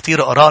وقت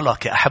كتير أقرأ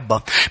لك يا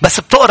أحبة. بس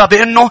بتقرأ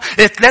بأنه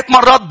 3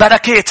 مرات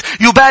بركات.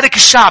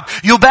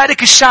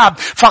 يبارك الشعب.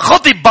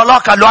 فغضب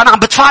بلاق قال له أنا عم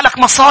بدفع لك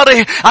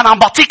مصاري، أنا عم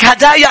بعطيك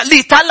هدايا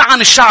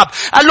لتلعن الشعب.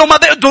 قال له ما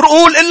بقدر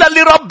أقول إلا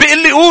اللي ربي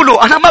اللي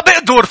يقوله. أنا ما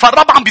بقدر.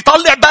 فالرب عم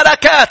بيطلع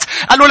بركات.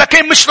 قال له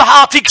لكن مش رح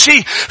أعطيك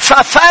شيء.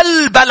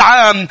 ففل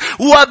بلعام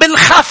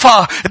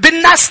وبالخفا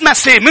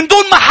بالنسنسة من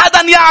دون ما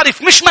حدا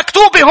يعرف. مش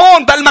مكتوبة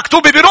هون بل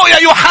مكتوبة برؤيا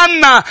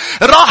يوحنا.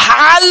 راح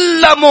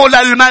علمه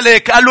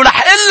للملك. قال له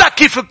رح إلا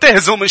كيف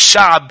بتهزم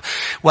الشعب.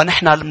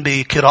 ونحن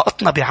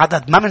بقراءتنا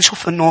بعدد ما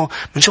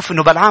منشوف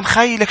انه بلعام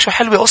خي لك شو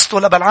حلوة قصته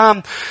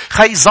لبلعام.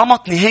 خي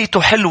زمط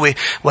نهايته حلوة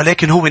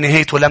ولكن هو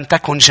نهايته لم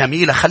تكن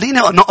جميلة.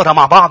 خلينا نقرأ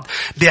مع بعض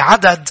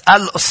بعدد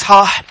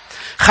الإصحاح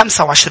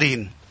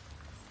 25.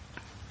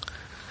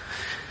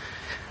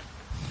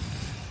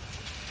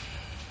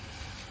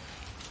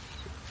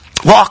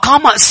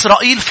 وأقام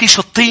إسرائيل في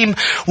شطيم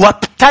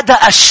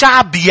وابتدأ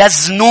الشعب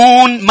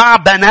يزنون مع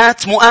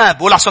بنات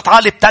مؤاب. ولا صوت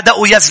عالي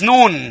ابتدأوا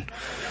يزنون.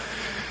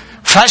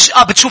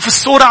 فجأة بتشوف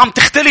الصورة عم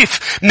تختلف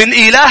من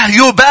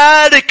إله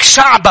يبارك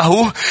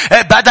شعبه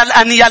بدل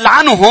أن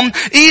يلعنهم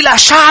إلى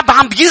شعب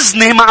عم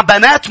بيزني مع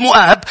بنات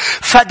مؤاب.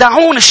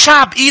 فدعون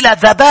الشعب إلى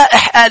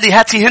ذبائح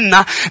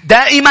آلهتهن.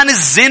 دائما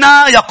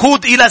الزنا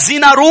يقود إلى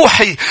زنا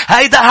روحي.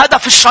 هيدا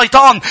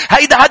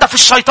هدف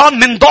الشيطان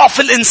من ضعف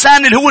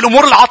الإنسان اللي هو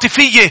الأمور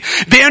العاطفية،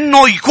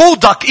 بأنه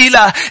يقودك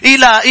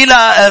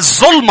إلى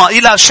الظلمة،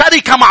 إلى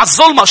شركة مع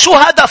الظلمة. شو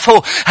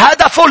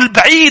هدفه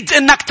البعيد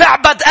إنك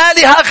تعبد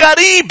آلهة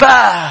غريبة.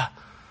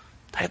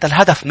 هذا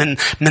الهدف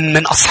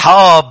من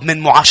أصحاب، من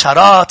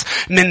معاشرات،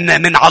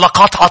 من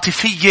علاقات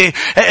عاطفية.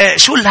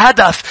 شو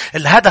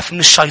الهدف من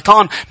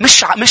الشيطان؟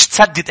 مش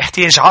تسدد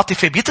احتياج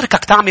عاطفي.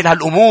 بيتركك تعمل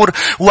هالأمور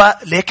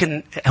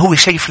ولكن هو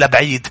شايف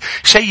لبعيد.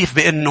 شايف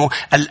بأنه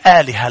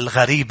الآلهة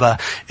الغريبة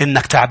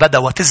إنك تعبدها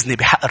وتزني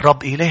بحق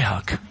الرب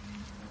إلهك.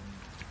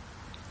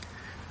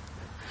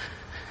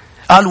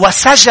 قال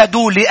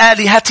وسجدوا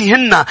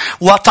لآلهتهن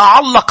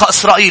وتعلق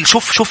إسرائيل.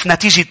 شوف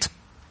نتيجة.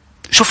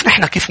 شوف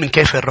نحن كيف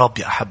منكافئ الرب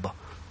يا أحبة.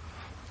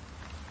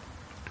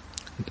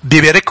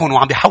 بيباركهم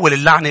وعم بيحول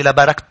اللعنة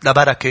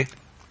لبركة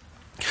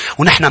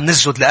ونحن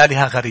بنسجد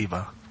لآلهة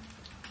غريبة.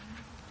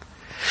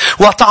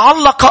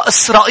 وتعلق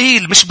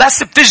إسرائيل. مش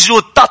بس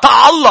بتسجد،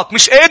 تتعلق.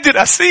 مش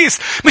قادر أسيس،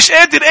 مش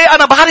قادر.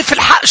 أنا بعرف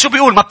الحق شو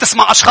بيقول. ما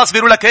بتسمع أشخاص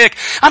بيقولوا لك هيك.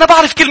 أنا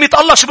بعرف كلمة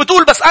الله شو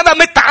بتقول بس أنا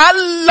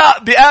متعلق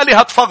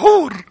بآلهة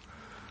فغور.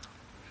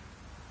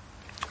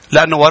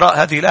 لأنه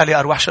وراء هذه الآلهة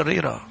أرواح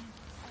شريرة.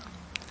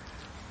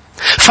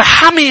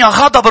 فحمي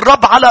غضب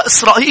الرب على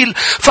إسرائيل.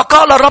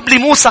 فقال الرب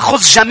لموسى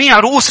خذ جميع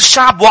رؤوس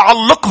الشعب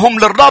وعلقهم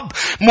للرب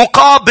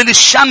مقابل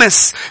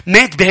الشمس.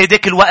 مات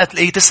بهيداك الوقت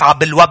لقيت 9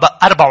 بالوباء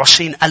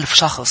 24,000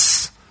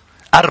 شخص.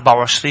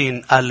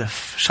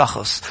 24,000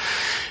 شخص.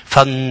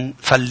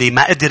 فاللي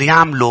ما قدر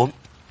يعمله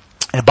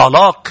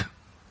بلاق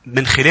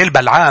من خلال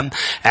بلعام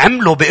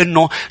عملوا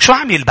بأنه شو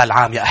عمل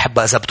بلعام يا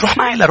أحبة؟ إذا بتروح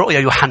معي لرؤيا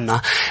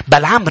يوحنا،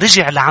 بلعام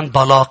رجع لعند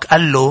بلاق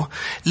قال له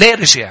ليه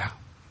رجع؟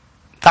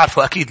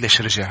 تعرفوا أكيد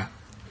ليش رجع؟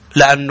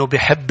 لأنه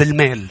بيحب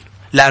المال،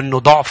 لأنه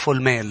ضعفه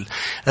المال.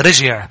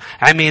 رجع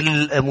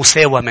عمل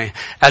مساومة،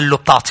 قال له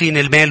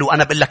بتعطيني المال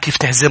وأنا بقول لك كيف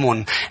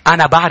تهزمون.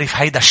 أنا بعرف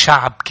هيدا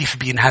الشعب كيف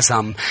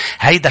بينهزم.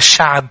 هيدا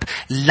الشعب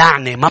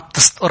لعنة ما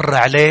بتستقر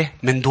عليه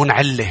من دون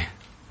علة.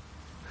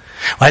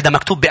 وهذا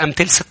مكتوب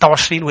بأمثال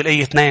 26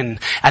 والآية 2.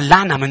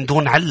 اللعنة من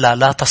دون علة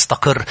لا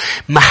تستقر.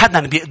 ما حدا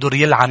بيقدر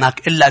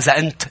يلعنك إلا إذا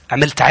أنت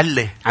عملت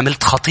علة،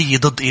 عملت خطية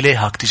ضد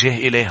إلهك تجاه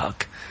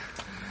إلهك.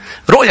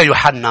 رؤيا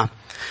يوحنا،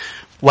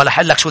 ولا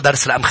حقلك شو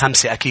درس رقم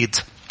 5 أكيد.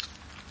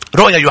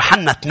 رؤيا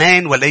يوحنا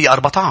 2 والآية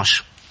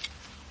 14.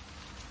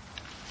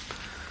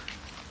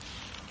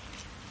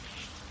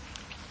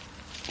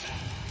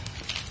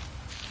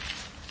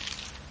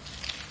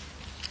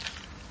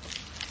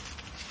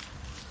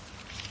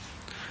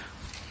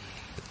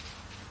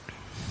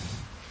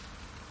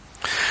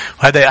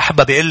 وهذا يا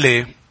أحبة بيقول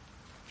لي،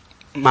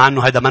 مع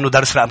أنه هذا منه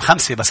درس رقم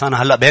 5، بس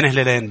أنا هلأ بين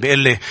هلالين بيقول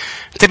لي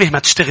انتبه ما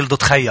تشتغل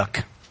ضد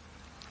خيك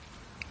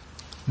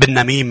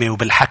بالنميمة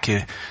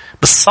وبالحكي.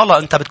 بالصلاة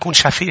أنت بتكون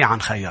شفيع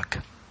عن خيك،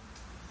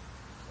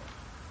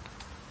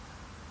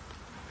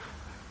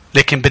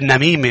 لكن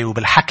بالنميمة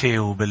وبالحكي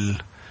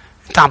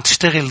أنت عم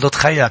تشتغل ضد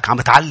خيك. عم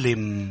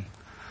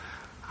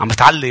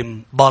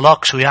بتعلم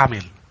بالاق شو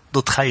يعمل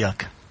ضد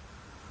خيك.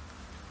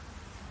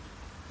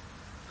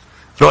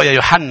 رؤيا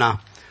يوحنا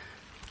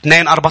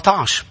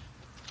 2:14.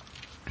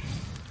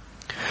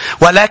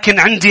 ولكن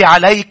عندي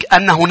عليك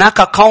أن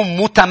هناك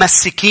قوم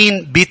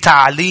متمسكين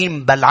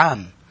بتعليم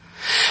بلعام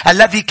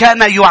الذي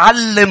كان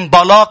يعلم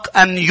بلاق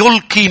أن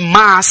يلقي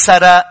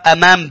معسرة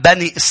أمام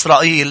بني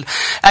إسرائيل،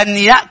 أن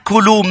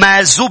يأكلوا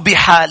ما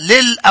ذبح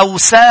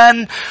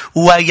للأوثان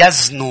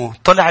ويزنوا.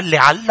 طلع اللي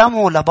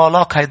علمه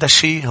لبلاق هيدا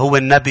الشيء هو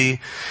النبي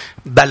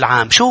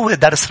بلعام. شو هو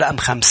درس رقم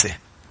 5؟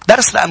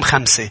 درس رقم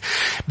 5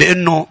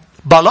 بأنه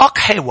بلاق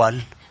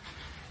حاول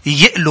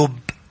يقلب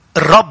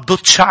الرب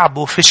ضد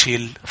شعبه،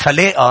 فشل.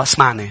 فلاقى،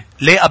 اسمعني،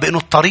 لاقى بأنه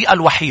الطريقة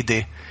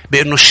الوحيدة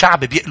بأنه الشعب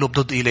بيقلب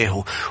ضد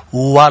إلهه.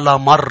 ولا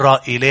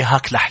مرة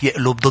إلهك رح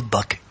يقلب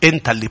ضدك،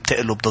 أنت اللي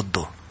بتقلب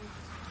ضده.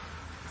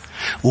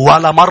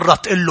 ولا مرة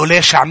تقول له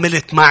ليش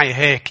عملت معي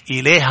هيك.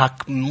 إلهك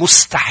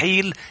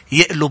مستحيل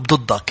يقلب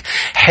ضدك.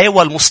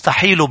 حاول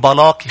مستحيل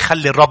وبلاق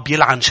يخلي الرب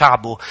يلعن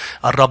شعبه،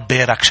 الرب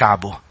بارك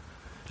شعبه.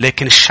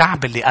 لكن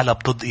الشعب اللي قلب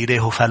ضد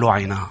إلهه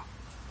فلعنه.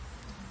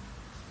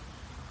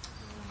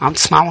 عم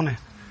تسمعوني؟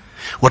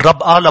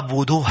 والرب قال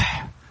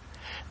بوضوح،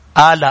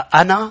 قال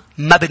أنا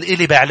ما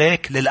بنقلب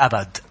عليك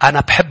للأبد. أنا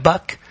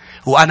بحبك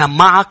وأنا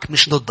معك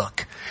مش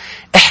ضدك.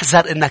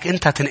 احذر إنك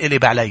أنت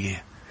تنقلب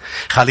علي.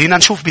 خلينا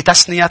نشوف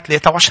بتثنية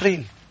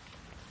 23.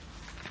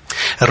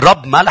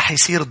 الرب ما رح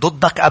يصير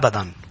ضدك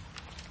أبدا.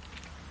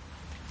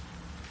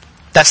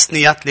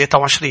 تثنية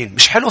 23.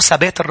 مش حلو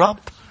ثبات الرب؟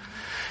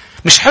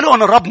 مش حلو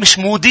أن الرب مش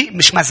مودي،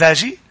 مش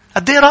مزاجي؟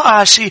 قد ايه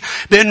رائع شيء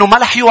بأنه ما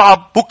رح يوعى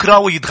بكرة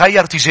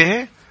ويتغير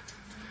تجاهي.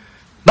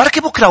 بركي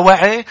بكرة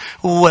وعي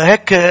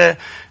وهيك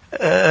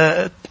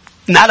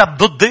نقلب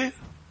ضدي.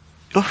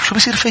 شو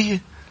بيصير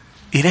فيي؟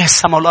 إله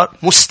السماء والأرض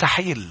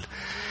مستحيل.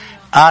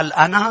 قال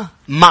أنا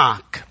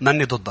معك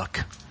مني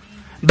ضدك،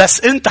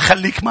 بس أنت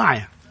خليك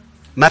معي،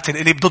 ما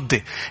تنقلب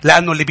ضدي.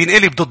 لأنه اللي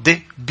بينقلب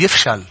ضدي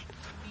بيفشل.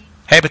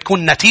 هي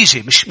بتكون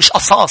نتيجة، مش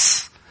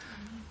قصاص.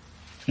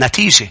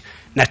 نتيجة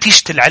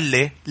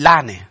العلة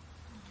لعنة.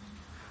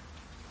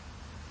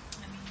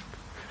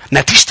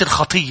 نتيجة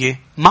الخطية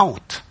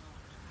موت.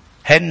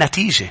 هاي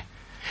النتيجة.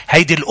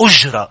 هيدي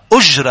الأجرة،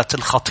 أجرة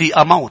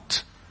الخطيئة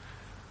موت.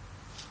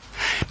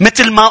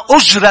 مثل ما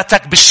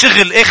أجرتك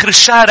بالشغل آخر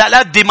الشهر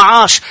قد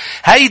معاش،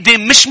 هيدي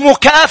مش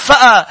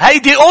مكافأة،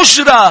 هيدي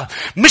أجرة،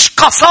 مش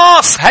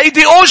قصاص،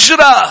 هيدي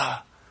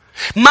أجرة.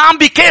 ما عم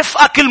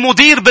بيكافئك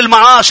المدير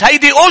بالمعاش،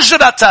 هيدي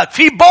أجرتك،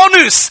 في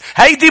بونus،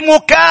 هيدي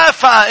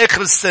مكافأة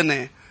آخر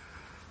السنة.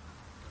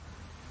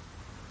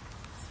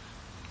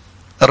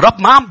 الرب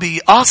ما عم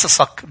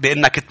بيقاصصك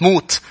بأنك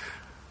تموت.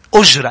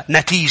 أجرة،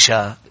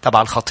 نتيجة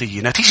تبع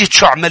الخطية. نتيجة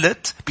شو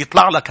عملت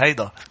بيطلع لك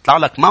هيدا، بيطلع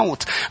لك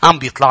موت، عم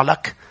بيطلع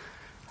لك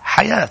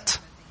حياة.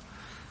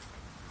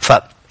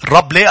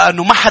 فالرب لقى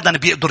أنه ما حدا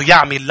بيقدر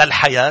يعمل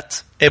للحياة.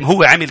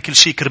 هو عمل كل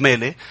شيء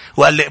كرمالي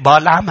وقال لي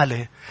قبال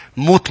عملي،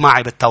 موت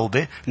معي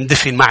بالتوبة،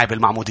 ندفن معي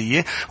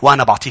بالمعمودية،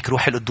 وأنا بعطيك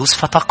روحي القدوس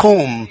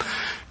فتقوم.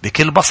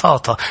 بكل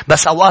بساطة.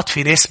 بس أوقات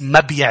في ناس ما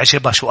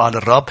بيعجبها شو قال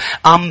الرب،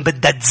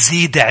 بدها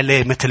تزيد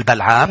عليه مثل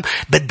بلعام،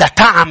 بدها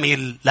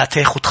تعمل لا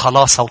تاخد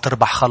خلاصة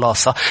وتربح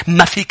خلاصة.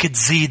 ما فيك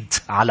تزيد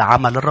على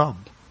عمل الرب،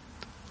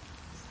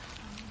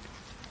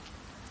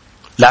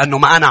 لأنه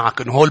ما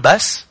أنعك إنه هول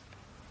بس.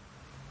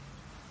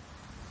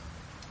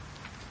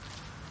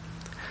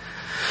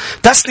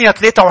 تثنية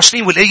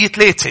 23 والآية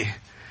 3.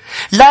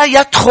 لا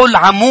يدخل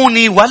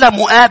عموني ولا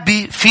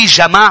مؤابي في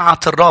جماعة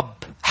الرب،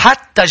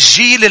 حتى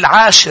الجيل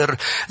العاشر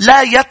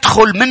لا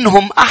يدخل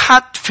منهم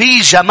أحد في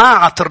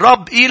جماعة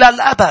الرب إلى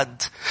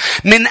الأبد،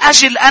 من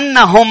أجل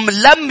أنهم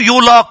لم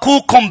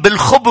يلاقوكم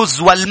بالخبز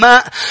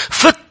والماء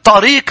في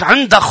الطريق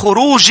عند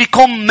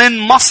خروجكم من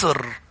مصر.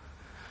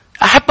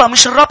 أحبة،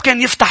 مش الرب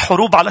كان يفتح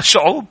حروب على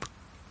الشعوب؟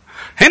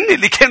 هن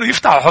اللي كانوا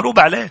يفتحوا حروب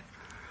عليه.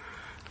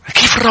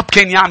 كيف الرب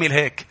كان يعمل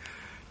هيك؟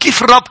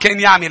 كيف الرب كان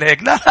يعمل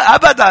هيك؟ لا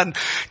أبدا.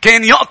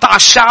 كان يقطع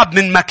الشعب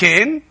من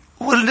مكان،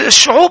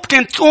 والشعوب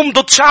كانت تقوم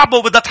ضد شعبه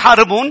وبدها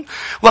تحاربهم،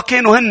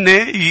 وكانوا هن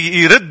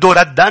يردوا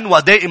ردا،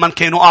 ودائما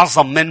كانوا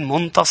أعظم من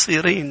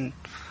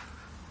منتصرين.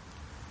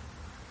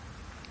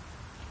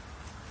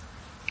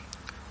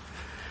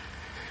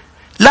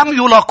 لم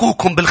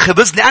يلاقوكم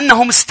بالخبز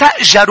لأنهم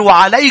استأجروا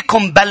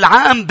عليكم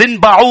بلعام بن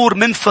بعور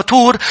من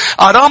فتور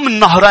أرام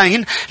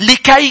النهرين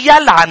لكي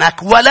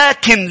يلعنك،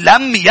 ولكن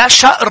لم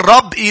يشأ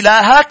الرب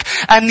إلهك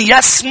أن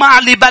يسمع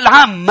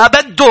لبلعام. ما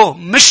بده،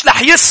 مش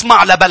رح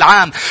يسمع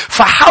لبلعام،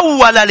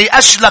 فحول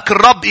لأجلك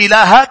الرب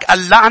إلهك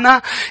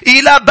اللعنة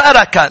إلى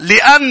بركة،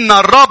 لأن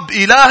الرب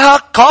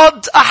إلهك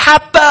قد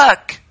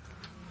أحبك.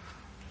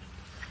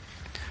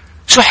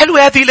 شو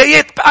حلوة هذه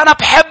الآيات. أنا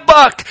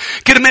بحبك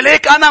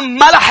كرمالك، أنا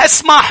ما رح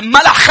اسمح، ما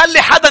رح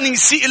خلي حدا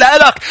يسيء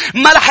لك،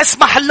 ما رح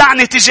اسمح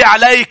اللعنة تجي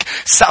عليك،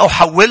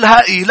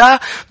 سأحولها إلى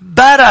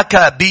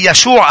بركة.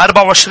 بيشوع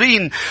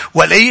 24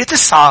 والآية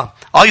 9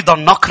 أيضا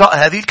نقرأ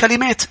هذه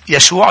الكلمات.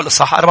 يشوع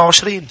الإصحاح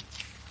 24.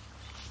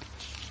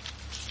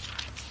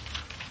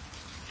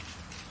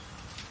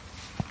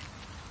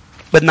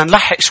 بدنا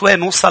نلحق شوي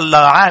نوصل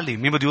لعالي.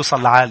 مين بده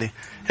يوصل لعالي؟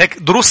 هيك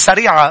دروس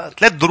سريعة،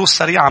 3 دروس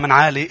سريعة من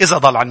عالي إذا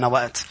ضل عنا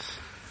وقت.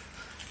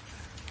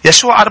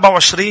 يشوع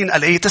 24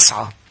 الآية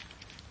 9.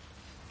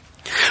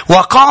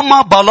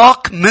 وقام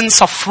بلاق من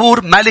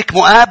صفور ملك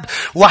مؤاب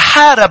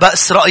وحارب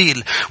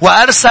إسرائيل،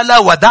 وأرسل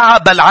ودعا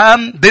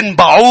بلعام بن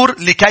بعور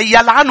لكي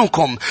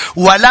يلعنكم،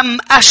 ولم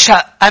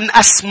أشأ أن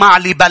أسمع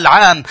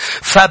لبلعام،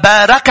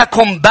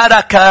 فبارككم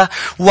بركة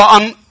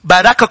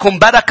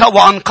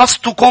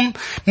وأنقذتكم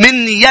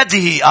من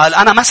يده. قال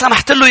أنا ما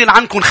سمحت له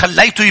يلعنكم،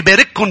 خليته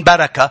يبارككم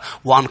بركة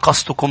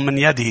وأنقذتكم من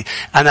يده.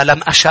 أنا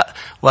لم أشأ،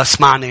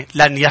 واسمعني،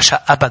 لن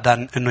يشأ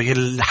أبدا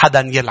أنه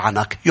حدا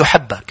يلعنك.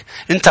 يحبك،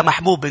 أنت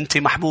محبوب، أنت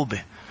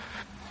محبوبة.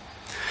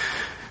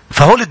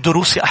 فهول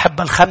الدروس يا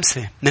أحبة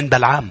 5 من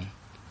بلعام،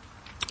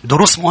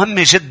 دروس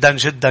مهمة جدا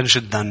جدا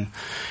جدا.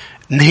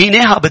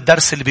 نهيناها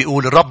بالدرس اللي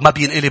بيقول الرب ما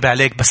بينقلب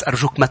عليك، بس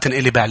أرجوك ما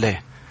تنقلب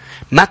عليه.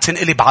 ما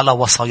تنقلب على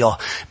وصاياه،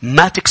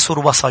 ما تكسر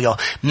وصاياه،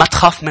 ما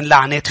تخاف من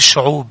لعنات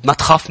الشعوب، ما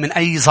تخاف من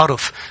أي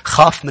ظرف،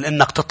 خاف من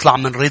أنك تطلع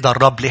من رضا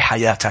الرب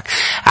لحياتك.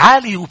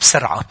 عالي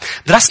وبسرعة.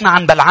 درسنا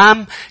عن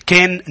بلعام،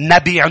 كان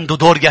نبي عنده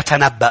دور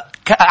يتنبأ.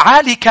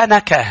 عالي كان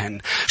كاهن.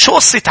 شو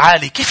قصة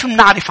عالي؟ كيف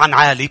بنعرف عن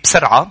عالي؟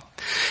 بسرعة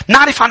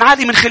نعرف عن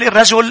عالي من خلال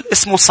رجل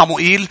اسمه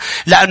صموئيل،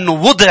 لأنه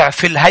وضع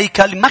في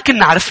الهيكل. ما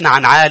كنا عرفنا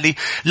عن عالي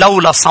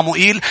لولا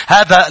صموئيل،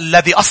 هذا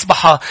الذي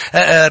أصبح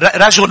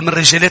رجل من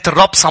رجالات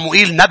الرب.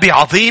 صموئيل نبي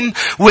عظيم،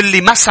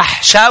 واللي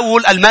مسح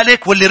شاول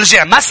الملك، واللي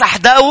رجع مسح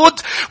داود.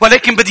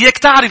 ولكن بدي اياك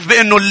تعرف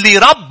بأنه اللي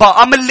ربى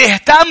أم اللي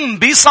اهتم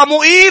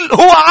بصموئيل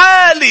هو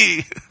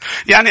عالي.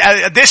 يعني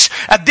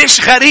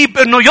قديش غريب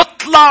أنه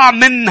يطلع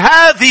من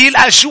هذه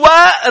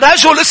الأجواء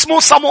رجل اسمه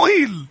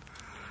صموئيل.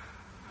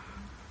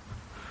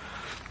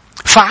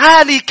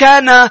 فعالي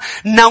كان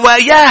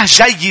نواياه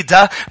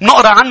جيدة.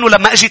 نقرأ عنه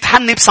لما اجت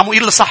حنة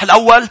بصموئيل الإصحاح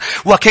الأول،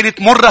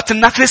 وكانت مرة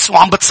النفس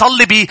وعم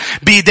بتصلي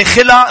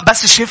بداخلها،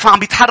 بس شايفها عم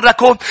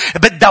بيتحركوا،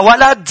 بدها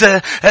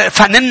ولد،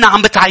 فننة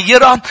عم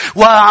بتعيرها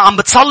وعم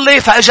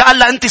بتصلي. فاجا قال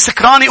لها أنت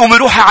سكرانة، قومي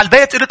روحي على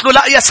البيت. قلت له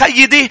لا يا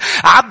سيدي،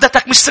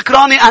 عبدتك مش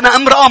سكرانة، أنا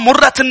امرأة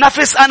مرة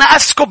النفس، أنا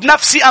أسكب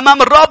نفسي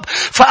أمام الرب.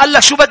 فقال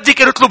لها شو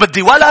بدك؟ قلت له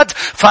بدي ولد.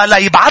 فلا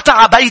يبعتها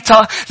على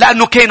بيتها،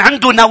 لأنه كان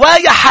عنده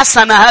نوايا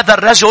حسنة هذا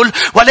الرجل،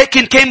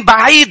 ولكن كان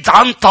بعيد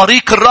عن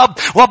طريق الرب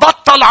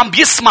وبطل عم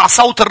بيسمع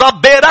صوت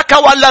الرب. باركة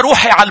ولا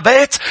روحي على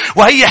البيت.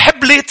 وهي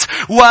حبلت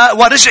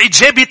ورجعت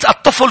جابت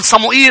الطفل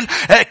صموئيل،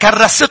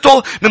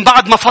 كرسته من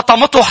بعد ما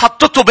فطمته،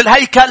 حطته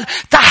بالهيكل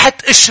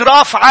تحت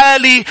إشراف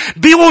عالي،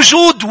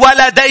 بوجود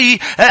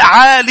ولدي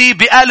عالي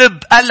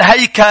بقلب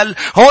الهيكل.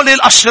 هول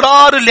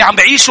الأشرار اللي عم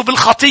بيعيشوا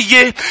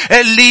بالخطية،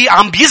 اللي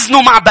عم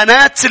بيزنوا مع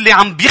بنات، اللي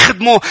عم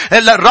بيخدموا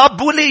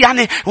الرب، واللي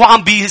يعني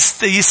وعم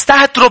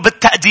بيستهتروا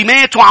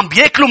بالتقديمات وعم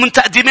بياكلوا من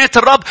تقديمات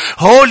الرب،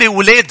 هولي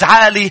ولاد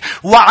عالي.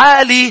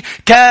 وعالي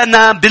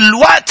كان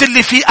بالوقت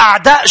اللي فيه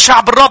أعداء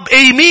شعب الرب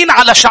قايمين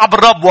على شعب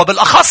الرب،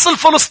 وبالأخص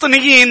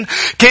الفلسطينيين،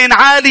 كان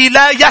عالي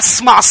لا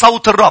يسمع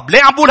صوت الرب.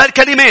 ليه عم بقول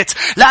هالكلمات؟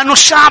 لأنه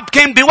الشعب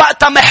كان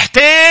بوقتها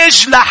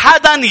محتاج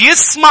لحدا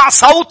يسمع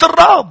صوت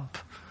الرب.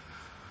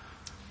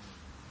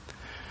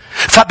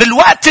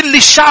 فبالوقت اللي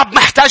الشعب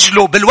محتاج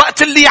له،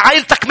 بالوقت اللي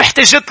عائلتك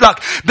محتاجت لك،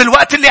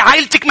 بالوقت اللي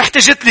عائلتك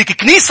محتاجت لك،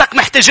 كنيسك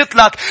محتاجت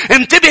لك،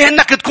 انتبه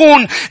انك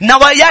تكون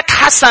نواياك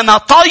حسنة،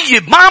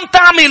 طيب، ما عم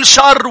تعمل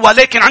شر،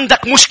 ولكن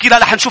عندك مشكلة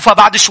رح نشوفها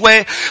بعد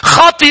شوي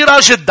خطيرة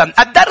جدا.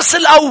 الدرس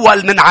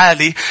الأول من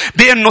عالي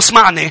بأنه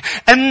اسمعني،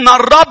 ان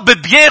الرب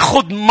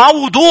بياخد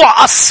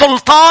موضوع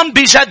السلطان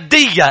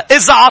بجدية.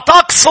 إذا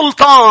عطاك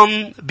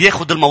سلطان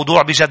بياخد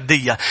الموضوع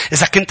بجدية.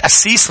 إذا كنت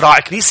قسيس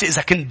راعي كنيسة،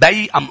 إذا كنت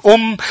بي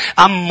أم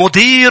أم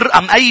مدير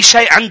أم أي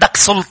شيء، عندك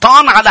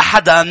سلطان على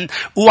حدا،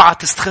 اوعى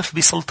تستخف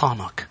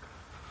بسلطانك.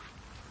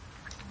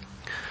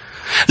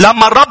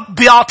 لما الرب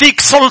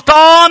يعطيك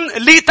سلطان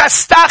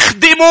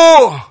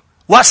لتستخدمه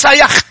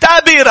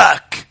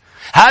وسيختبرك.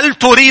 هل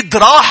تريد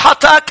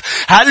راحتك؟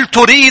 هل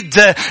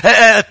تريد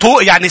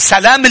يعني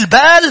سلام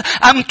البال؟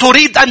 أم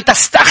تريد أن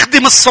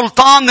تستخدم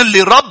السلطان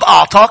اللي الرب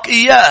أعطاك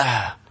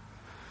إياه؟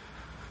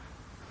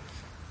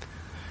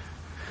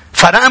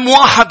 فرقم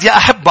واحد يا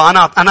أحبة،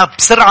 أنا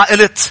بسرعة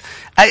قلت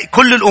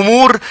كل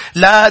الأمور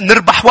لا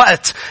نربح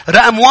وقت.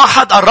 رقم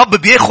واحد، الرب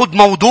بياخد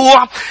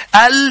موضوع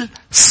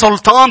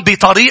السلطان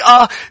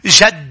بطريقة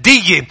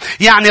جدية.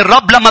 يعني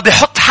الرب لما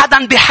بيحط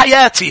حدا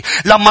بحياتي،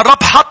 لما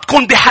الرب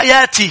حطكم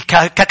بحياتي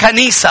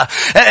ككنيسة،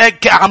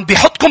 عم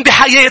بيحطكم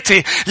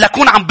بحياتي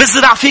لكون عم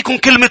بزرع فيكم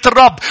كلمة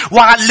الرب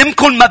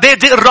وعلمكم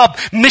مبادئ الرب.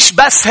 مش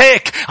بس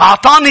هيك،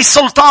 عطاني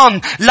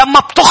سلطان لما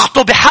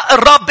بتخطوا بحق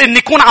الرب اني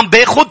يكون عم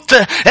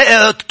باخد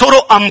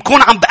طرق، ام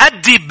كون عم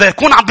بأدب،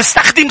 كون عم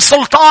بستخدم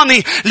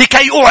سلطاني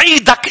لكي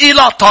أعيدك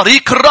إلى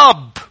طريق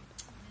الرب.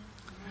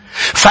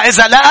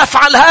 فإذا لا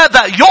أفعل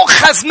هذا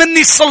يؤخذ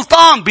مني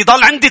السلطان.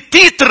 بيضل عندي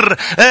التيتر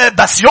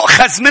بس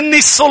يؤخذ مني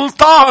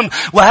السلطان.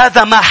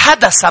 وهذا ما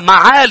حدث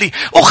مع عالي.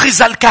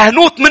 أخذ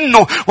الكهنوت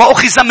منه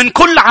وأخذ من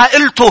كل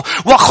عائلته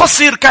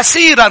وخسر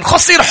كثيرا.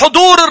 خسر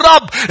حضور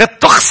الرب.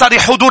 بتخسر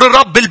حضور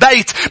الرب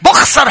بالبيت،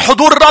 بخسر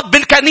حضور الرب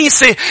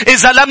بالكنيسة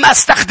إذا لم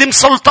أستخدم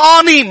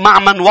سلطاني مع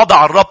من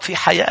وضع الرب في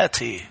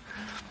حياتي.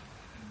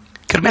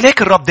 كرمال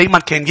هيك الرب دايما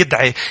كان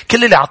يدعي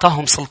كل اللي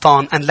أعطاهم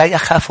سلطان أن لا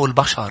يخافوا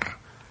البشر.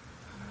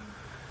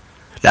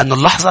 لأن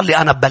اللحظة اللي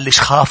أنا ببلش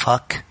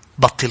خافك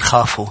بطل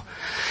خافه،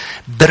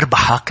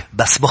 بربحك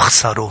بس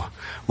بخسره.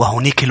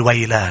 وهونيك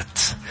الويلات.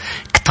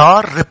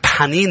 كتار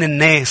ربحانين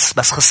الناس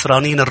بس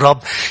خسرانين الرب.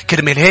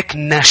 كرمال هيك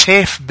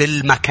نشاف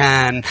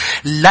بالمكان،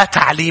 لا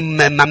تعليم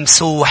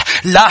ممسوح،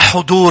 لا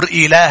حضور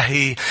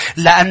إلهي،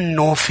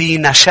 لأنه في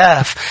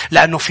نشاف،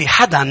 لأنه في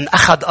حدا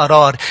أخذ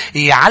قرار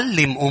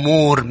يعلم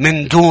أمور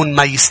من دون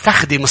ما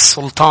يستخدم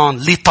السلطان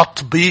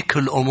لتطبيق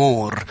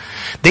الأمور.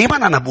 دايما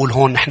أنا بقول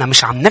هون نحن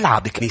مش عم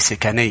نلعب كنيسة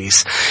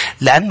كنيس،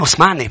 لأنه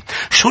اسمعني،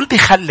 شو اللي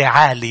بيخلي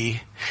عالي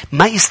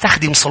ما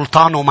يستخدم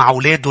سلطانه مع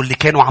أولاده اللي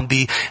كانوا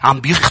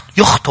عم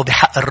يخطوا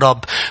بحق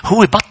الرب؟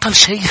 هو بطل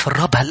شايف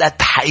الرب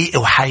هالقد حقيقي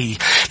وحي.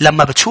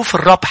 لما بتشوف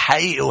الرب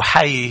حقيقي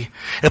وحي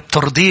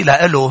بترضيه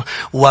لإله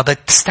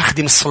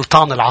وبتستخدم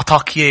السلطان اللي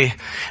عطاك إياه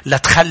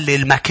لتخلي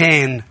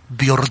المكان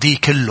بيرضيه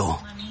كله.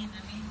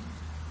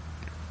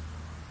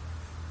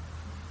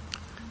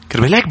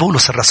 كرمال هيك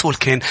بولس الرسول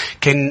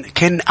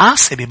كان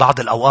قاسي ببعض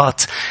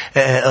الأوقات.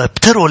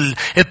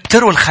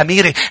 ابتروا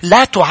الخميرة.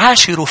 لا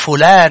تعاشروا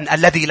فلان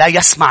الذي لا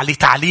يسمع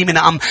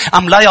لتعليمنا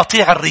أم لا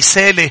يطيع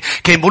الرسالة.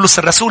 كان بولس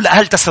الرسول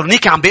لأهل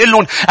تسالونيكي عم بيقول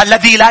لهم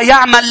الذي لا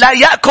يعمل لا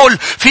يأكل.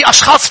 في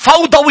أشخاص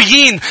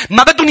فوضويين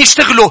ما بدهم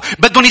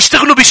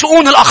يشتغلوا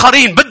بشؤون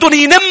الآخرين، بدهم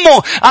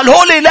ينموا. قال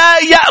هولي لا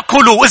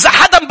يأكلوا. إذا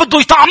حدا بده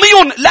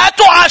يطعميهم لا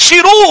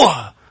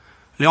تعاشروه.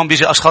 اليوم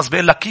بيجي أشخاص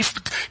بيقول لك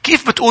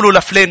كيف بتقولوا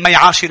لفلان ما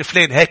يعاشر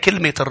فلان؟ هي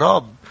كلمة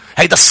الرب.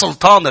 هيدا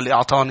السلطان اللي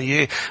أعطاني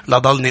إياه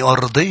لضلني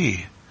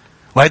أرضيه.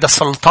 وهيدا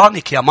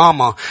سلطانك يا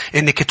ماما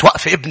إنك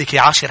توقفي ابنك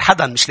يعاشر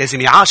حدا، مش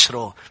لازم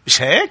يعاشره.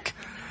 مش هيك؟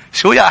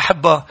 شو يا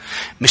أحبة؟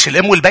 مش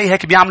الأم والبي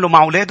هيك بيعملوا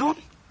مع أولادهم؟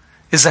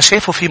 إذا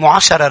شافوا في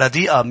معاشرة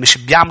رديئة مش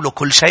بيعملوا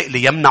كل شيء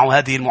ليمنعوا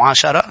هذه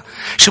المعاشرة؟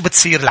 شو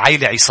بتصير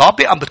العيلة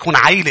عصابة أم بتكون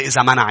عيلة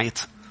إذا منعت؟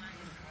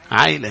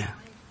 عيلة.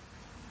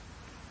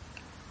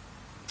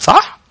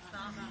 صح؟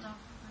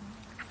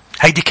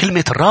 هيدي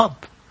كلمة الرب.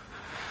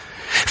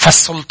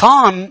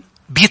 فالسلطان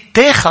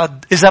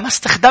بيتاخد إذا ما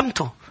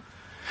استخدمته.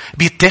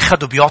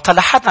 بيتاخد وبيعطى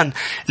لحدا.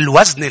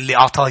 الوزن اللي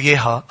أعطاه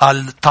إياها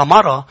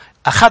التمرة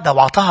أخذها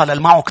وعطاها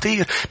للمعه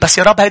كتير. بس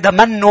يا رب هيدا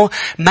منه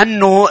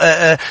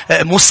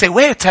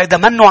مساواة، هيدا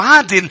منه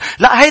عادل.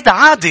 لا، هيدا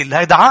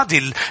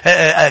عادل.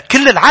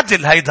 كل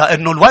العدل هيدا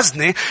إنه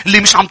الوزن اللي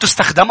مش عم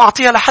تستخدم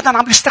أعطيها لحدا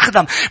عم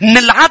يستخدم. من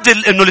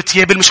العدل إنه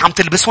الثياب اللي مش عم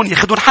تلبسون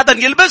ياخدون حدا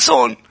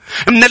يلبسون.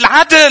 من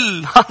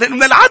العدل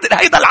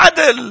هيدا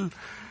العدل.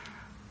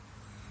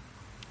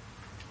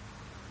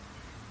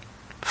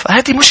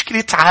 فهذه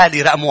مشكلة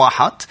عالي رقم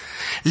واحد.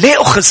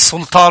 ليه أخذ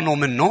سلطانه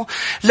منه؟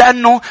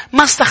 لأنه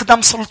ما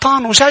استخدم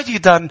سلطانه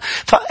جيدا.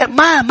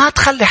 فما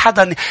تخلي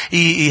حدا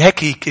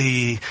هيك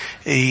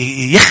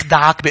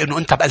يخدعك بأنه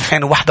أنت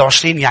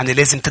ب2021 يعني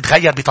لازم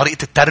تتغير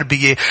بطريقة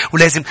التربية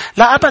ولازم.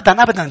 لا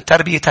أبدا.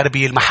 التربية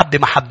تربية،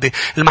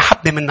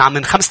 المحبة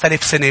من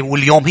 5000 سنة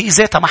واليوم هي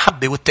ذاتها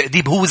محبة.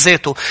 والتأديب هو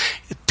ذاته.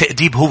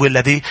 التأديب هو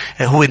الذي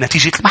هو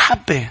نتيجة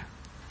المحبة.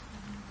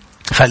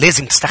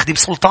 فلازم تستخدم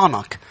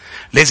سلطانك.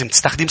 لازم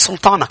تستخدم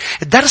سلطانك.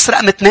 الدرس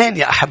رقم 2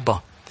 يا أحبة.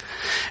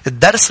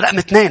 الدرس رقم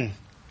 2.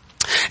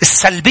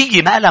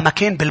 السلبية ما لها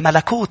مكان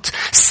بالملكوت.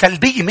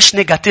 السلبية مش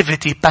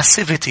نيجاتيفيتي،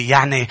 باسيفيتي.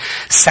 يعني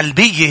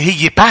السلبية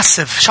هي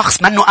باسيف،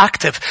 شخص منه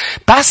اكتف.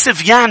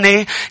 باسيف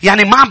يعني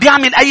ما عم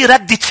بيعمل اي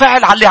ردة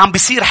فعل على اللي عم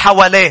بيصير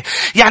حواليه.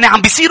 يعني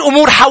عم بيصير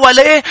امور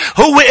حواليه،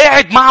 هو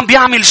قاعد ما عم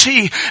بيعمل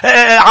شيء.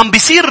 عم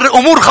بيصير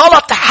امور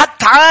غلط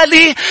حتى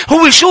عالي،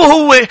 هو شو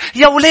هو؟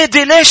 يا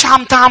ولادي ليش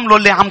عم تعملوا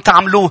اللي عم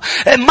تعملوه؟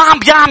 ما عم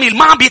بيعمل،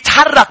 ما عم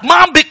بيتحرك، ما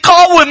عم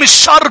بيقاوم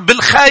الشر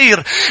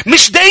بالخير.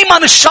 مش دايما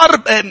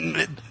الشر،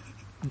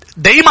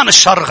 دايما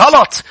الشر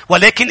غلط،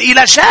 ولكن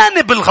إلى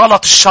جانب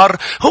الغلط الشر،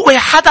 هو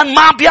حدا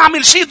ما عم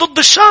بيعمل شيء ضد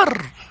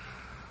الشر.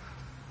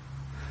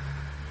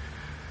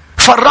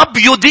 فالرب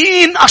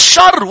يدين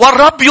الشر،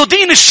 والرب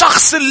يدين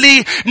الشخص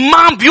اللي ما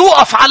عم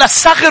بيوقف على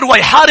الثغر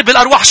ويحارب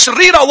الأرواح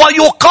الشريرة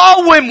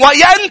ويقاوم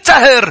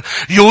وينتهر.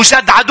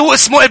 يوجد عدو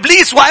اسمه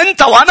إبليس،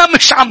 وأنت وأنا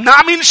مش عم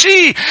نعمل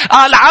شيء.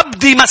 قال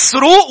عبدي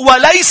مسروق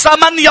وليس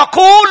من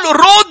يقول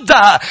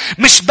رد.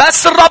 مش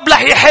بس الرب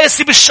رح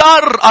يحاسب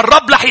الشر،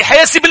 الرب رح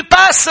يحاسب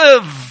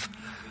الباسيف،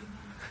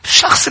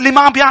 الشخص اللي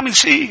ما عم بيعمل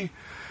شيء.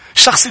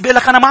 الشخص اللي بيقول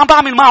لك أنا ما عم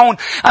بعمل معهم،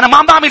 أنا ما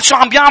عم بعمل شو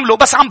عم بيعملوا،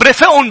 بس عم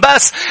برفقهم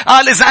بس.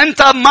 قال إذا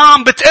أنت ما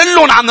عم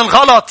بتقلن عن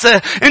الغلط،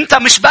 أنت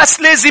مش بس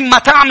لازم ما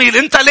تعمل،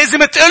 أنت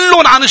لازم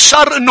تقلن عن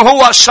الشر إنه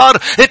هو الشر،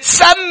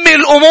 تسمي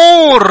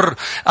الأمور.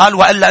 قال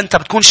وإلا أنت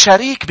بتكون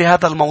شريك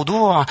بهذا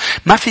الموضوع.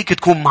 ما فيك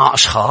تكون مع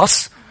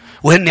أشخاص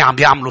وهن عم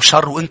بيعملوا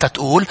شر وانت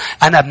تقول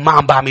أنا ما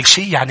عم بعمل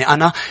شيء، يعني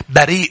أنا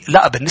بريء.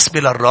 لا، بالنسبة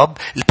للرب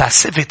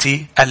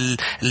الباسيفيتي،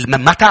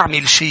 ما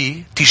تعمل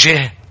شيء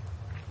تجاه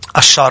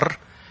الشر،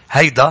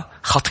 هيدا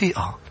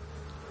خطيئة.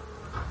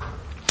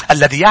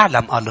 الذي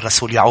يعلم، قال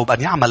الرسول يعقوب،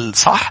 أن يعمل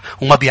صح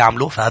وما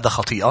بيعمله فهذا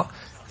خطيئة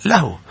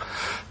له.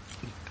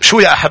 شو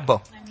يا أحبة؟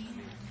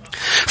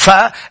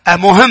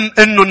 فمهم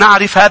أنه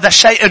نعرف هذا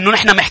الشيء، أنه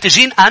نحن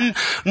محتاجين أن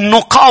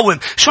نقاوم.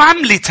 شو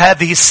عملت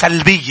هذه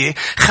السلبية؟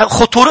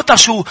 خطورتها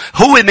شو؟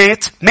 هو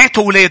مات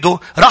أولاده،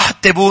 راح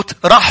التابوت،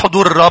 راح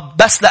حضور الرب،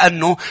 بس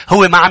لأنه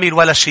هو ما عمل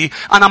ولا شيء.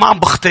 أنا ما عم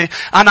بخطي،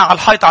 أنا على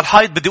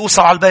الحيط بدي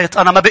أوصل على البيت،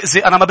 أنا ما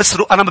بأذي، أنا ما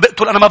بسرق، أنا ما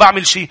بقتل، أنا ما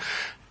بعمل شيء.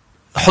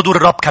 حضور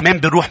الرب كمان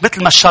بيروح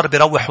مثل ما الشر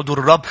بيروح حضور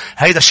الرب.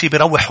 هيدا الشيء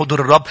بيروح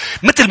حضور الرب.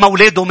 مثل ما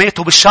اولاده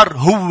ماتوا بالشر،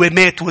 هو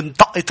مات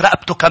وانطقت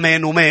رقبته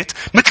كمان ومات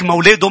مثل ما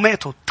اولاده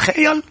ماتوا.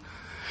 تخيل،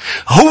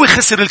 هو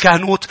خسر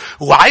الكهنوت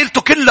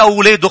وعائلته كلها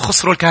اولاده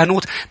خسروا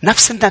الكهنوت.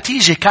 نفس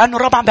النتيجة. كأنه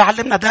الرب عم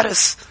بيعلمنا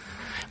درس.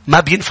 ما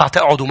بينفع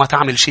تقعد وما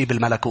تعمل شيء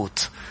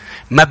بالملكوت.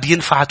 ما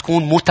بينفع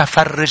تكون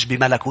متفرج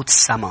بملكوت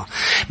السماء.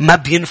 ما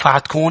بينفع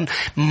تكون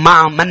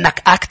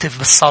منك اكتف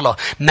بالصلاة،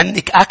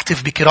 منك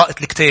اكتف بقراءة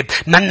الكتاب،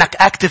 منك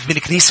اكتف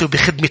بالكنيسة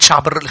وبخدمة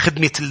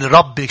خدمة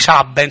الرب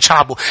بين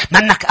شعبه.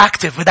 منك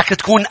اكتف. بدك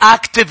تكون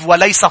اكتف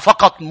وليس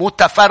فقط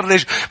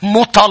متفرج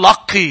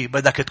متلقي.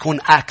 بدك تكون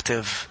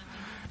اكتف،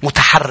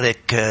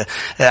 متحرك،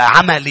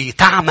 عملي،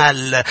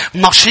 تعمل،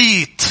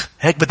 نشيط.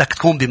 هيك بدك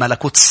تكون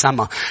بملكوت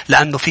السماء،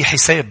 لأنه في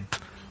حساب.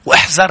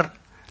 واحذر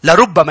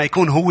لربما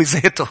يكون هو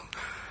ذاته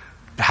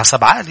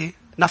بحسب عالي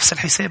نفس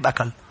الحساب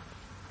أكل،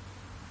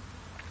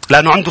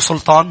 لأنه عنده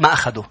سلطان ما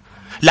أخده،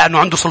 لأنه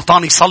عنده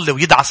سلطان يصلي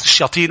ويدعس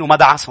الشياطين وما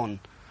دعسهم.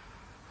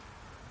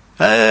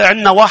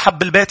 عندنا واحد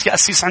بالبيت يا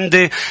أسيس،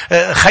 عندي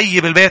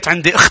خي بالبيت،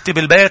 عندي أختي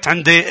بالبيت،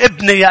 عندي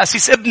ابني يا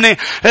أسيس، ابني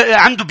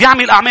عنده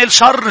بيعمل أعمال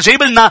شر،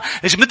 جايب لنا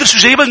مدري شو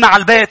جايب لنا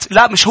على البيت.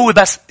 لا، مش هو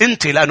بس،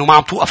 أنت لأنه ما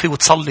عم توقفي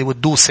وتصلي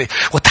وتدوسي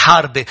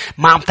وتحاربي،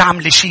 ما عم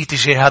تعملي شيء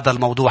تجاه هذا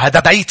الموضوع. هذا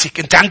بيتك،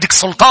 أنت عندك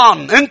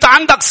سلطان، أنت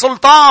عندك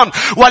سلطان.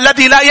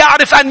 والذي لا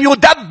يعرف أن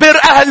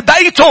يدبر أهل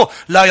بيته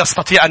لا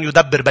يستطيع أن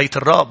يدبر بيت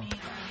الرب.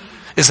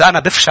 إذا أنا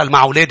بفشل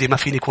مع أولادي ما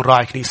فيني يكون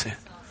راعي كنيسة.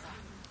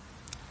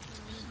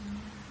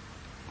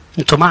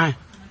 انتوا معي؟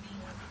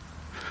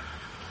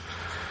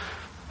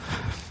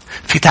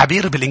 في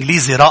تعبير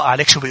بالإنجليزي رائع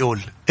عليك شو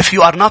بيقول: If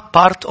you are not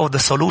part of the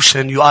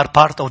solution, you are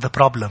part of the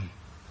problem.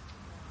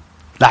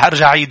 رح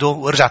أرجع عيده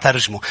وارجع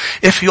ترجمه.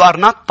 If you are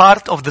not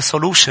part of the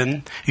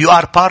solution, you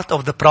are part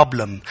of the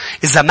problem.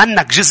 إذا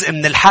منك جزء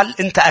من الحل،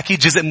 أنت أكيد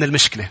جزء من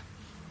المشكلة.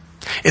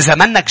 إذا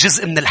منك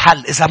جزء من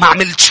الحل، إذا ما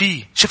عملت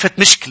شيء، شفت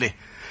مشكلة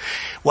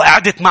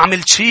وقعدت ما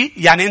عملت شيء،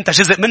 يعني أنت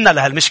جزء منها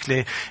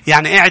لهالمشكلة.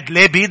 يعني قاعد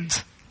لابد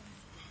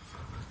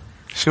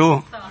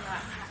شو؟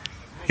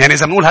 يعني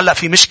إذا بنقول هلأ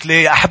في مشكلة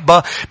يا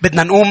أحبة،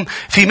 بدنا نقوم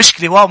في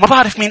مشكلة، واو ما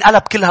بعرف مين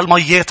قلب كل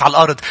هالميات على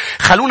الأرض،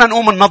 خلونا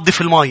نقوم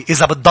ننظف المي.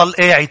 إذا بتضل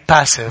قاعد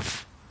باسف،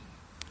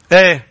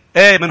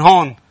 من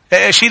هون،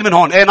 شيل من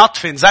هون،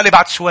 نطفن زالي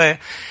بعد شوي،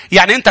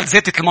 يعني أنت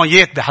لزيتة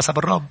الميات بحسب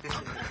الرب.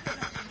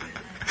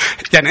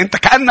 يعني أنت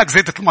كأنك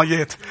زيتة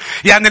الميات.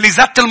 يعني اللي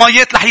زادت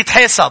الميات رح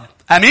يتحاسب.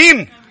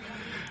 أمين.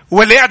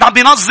 واللي قاعد عم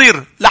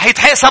بينظر رح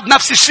يتحاسب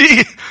نفس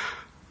الشيء.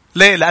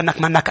 ليه؟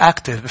 لأنك منك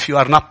active. If you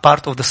are not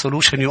part of the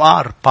solution, you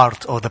are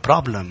part of the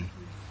problem.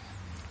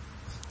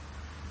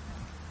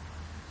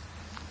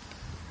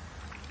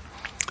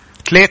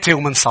 3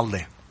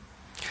 ومنصلي.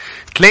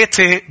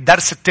 3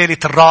 درس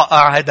الثالث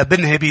الرائع هذا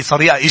بنهي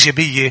بطريقة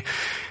إيجابية.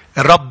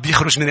 الرب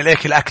يخرج من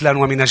الآكل أكلا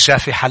ومن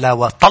الجافي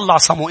حلاوة. طلع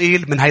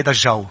صموئيل من هيدا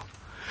الجو.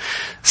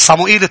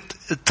 صموئيل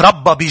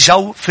تربى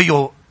بجو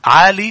فيه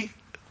عالي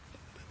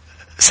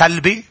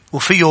سلبي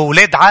وفيه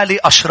ولاد عالي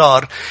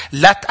أشرار.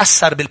 لا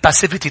تأثر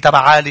بالباسيفيتي تبع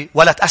عالي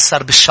ولا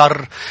تأثر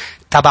بالشر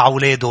تبع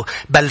ولاده،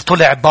 بل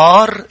طلع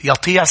بار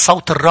يطيع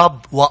صوت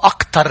الرب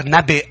وأكتر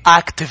نبي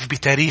أكتف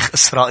بتاريخ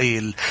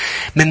إسرائيل.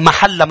 من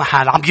محل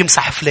لمحل عم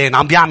بيمسح فلان،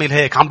 عم بيعمل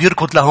هيك، عم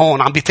بيركض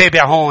لهون، عم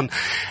بيتابع هون.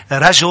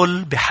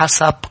 رجل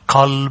بحسب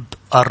قلب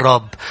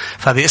الرب.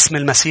 فباسم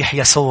المسيح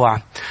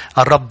يسوع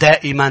الرب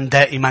دائما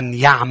دائما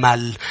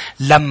يعمل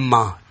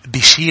لما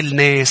بيشيل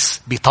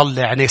ناس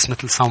بيطلع ناس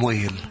مثل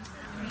صموئيل.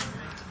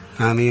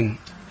 آمين.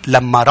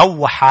 لما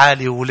روح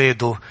عالي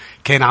وولاده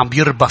كان عم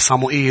بيربى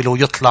صموئيل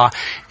ويطلع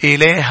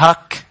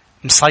إلهك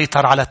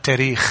مسيطر على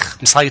التاريخ،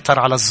 مسيطر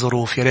على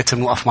الظروف. يا ريت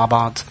نوقف مع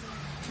بعض.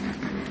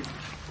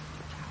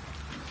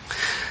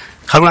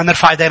 خلونا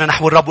نرفع ايدينا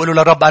نحو الرب وقولوا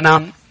للرب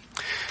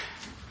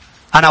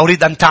أنا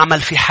أريد أن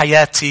تعمل في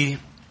حياتي،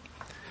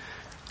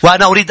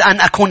 وأنا أريد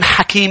أن أكون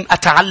حكيم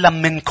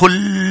أتعلم من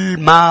كل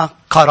ما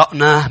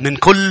قرأناه، من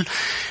كل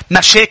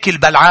مشاكل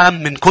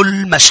بلعام، من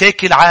كل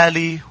مشاكل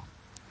عالي.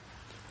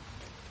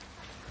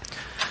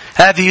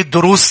 هذه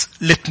الدروس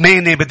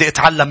الثمانية بدي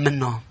أتعلم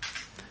منها.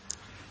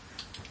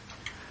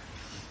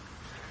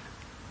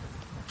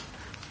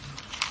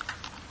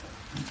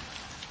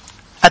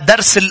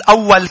 الدرس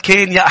الأول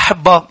كان يا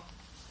أحبة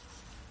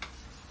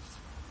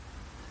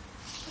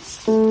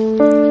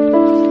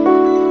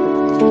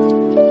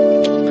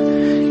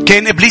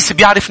كان إبليس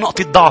بيعرف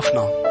نقطة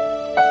ضعفنا،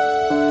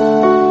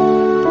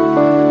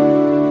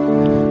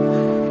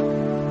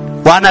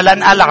 وأنا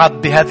لن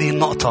ألعب بهذه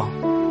النقطة.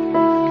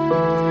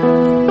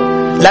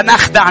 لن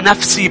أخدع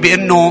نفسي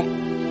بأنه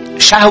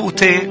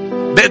شهوتي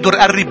بقدر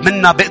أقرب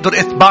منها، بقدر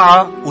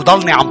أتبعها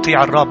وضلني عم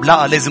طيع الرب.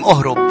 لا، لازم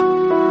أهرب.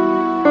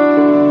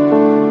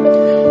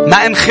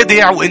 ما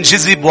انخدع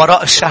وانجذب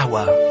وراء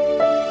الشهوة.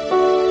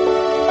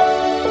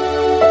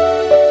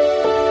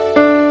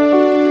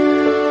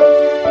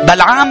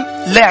 بلعام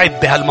لعب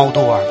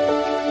بهالموضوع.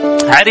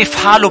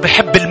 عرف حاله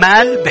بحب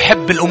المال،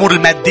 بحب الأمور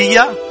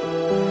المادية.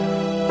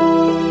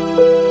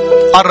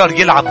 قرر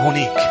يلعب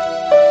هونيك.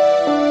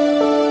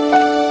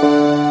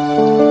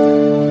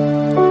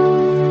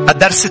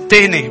 الدرس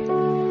الثاني،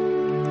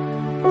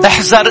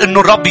 احذر انه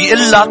الرب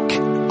يقول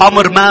لك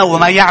امر ما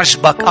وما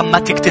يعجبك اما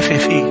تكتفي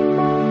فيه.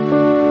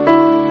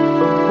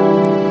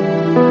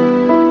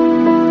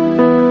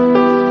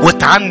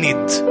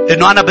 وتعند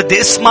انه انا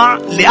بدي اسمع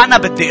اللي انا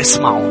بدي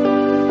اسمعه.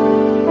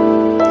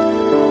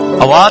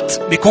 اوقات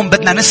بيكون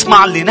بدنا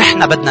نسمع اللي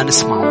نحن بدنا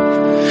نسمعه،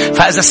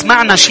 فاذا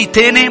سمعنا شيء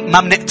تاني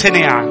ما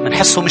بنقتنع،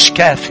 بنحسه مش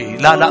كافي.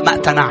 لا ما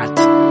اقتنعت.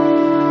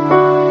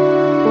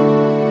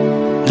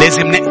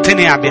 لازم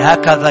نقتنع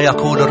بهكذا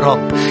يقول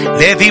الرب.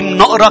 لازم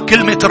نقرأ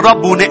كلمة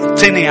الرب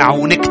ونقتنع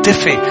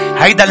ونكتفي.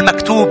 هيدا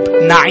المكتوب،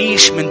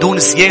 نعيش من دون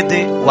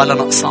زيادة ولا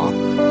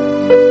نقصان.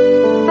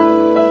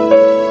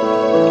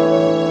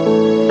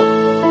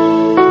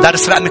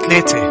 درس رقم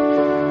 3،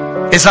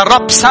 إذا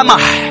الرب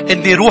سمح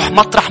إني روح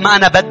مطرح ما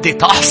أنا بدي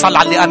تأحصل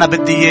على اللي أنا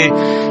بدي إياه،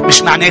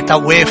 مش معناتها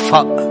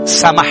وافق.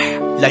 سمح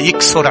لا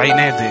يكسر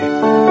عنادي،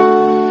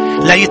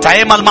 لا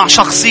يتعامل مع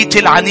شخصيتي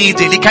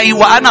العنيدة لكي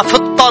وأنا في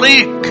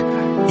الطريق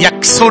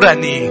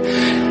يكسرني.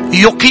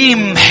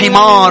 يقيم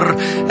حمار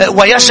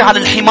ويجعل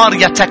الحمار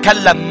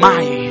يتكلم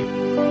معي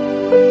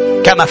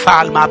كما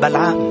فعل مع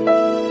بلعام.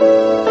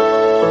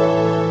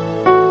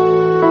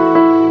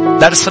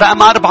 درس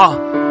رقم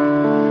 4،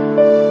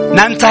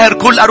 ننتهر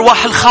كل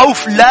أرواح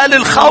الخوف لا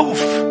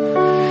للخوف،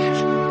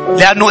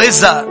 لأنه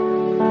إذا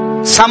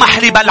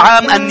سمح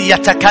لبلعام أن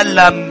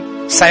يتكلم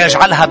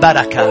سيجعلها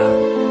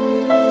بركة.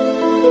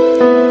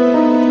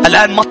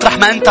 الآن مطرح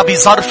ما أنت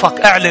بظرفك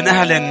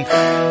اعلن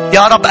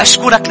يا رب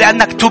أشكرك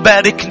لأنك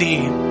تباركني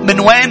من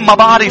وين ما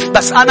بعرف،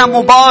 بس أنا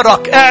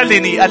مبارك.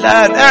 اعلني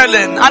الآن،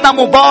 اعلن أنا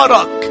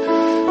مبارك،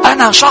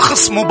 أنا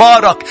شخص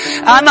مبارك،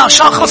 أنا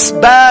شخص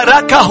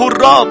باركه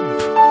الرب.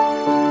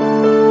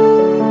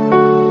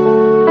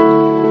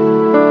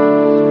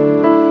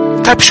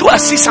 طيب شو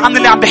أسيس عن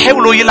اللي عم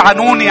بيحاولوا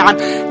يلعنوني عن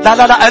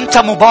لا أنت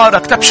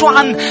مبارك. طيب شو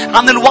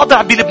عن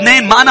الوضع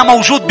بلبنان؟ ما أنا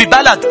موجود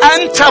ببلد.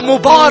 أنت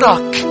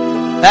مبارك،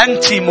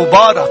 أنت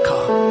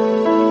مباركة،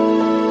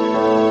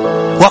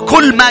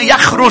 وكل ما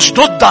يخرج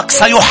ضدك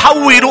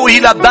سيحول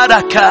إلى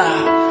بركة.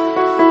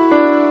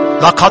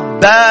 لقد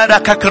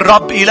باركك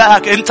الرب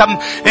إلهك.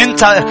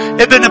 أنت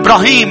ابن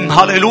إبراهيم.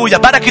 هاليلويا.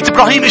 بركة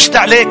إبراهيم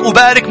اشتعليك.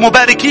 وبارك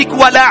مباركيك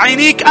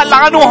ولاعنيك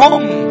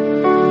ألعنهم.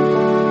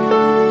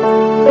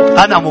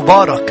 أنا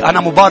مبارك، أنا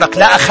مبارك.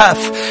 لا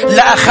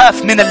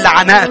أخاف من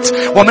اللعنات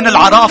ومن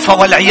العرافة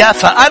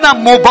والعيافة. أنا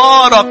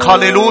مبارك.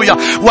 هاليلويا.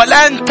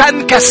 والآن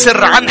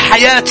تنكسر عن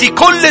حياتي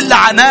كل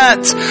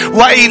اللعنات،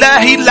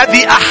 وإلهي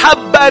الذي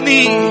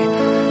أحبني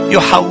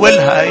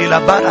يحولها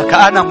إلى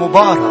بركة. أنا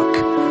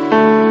مبارك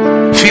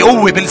في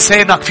قوة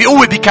بلسانك، في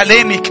قوة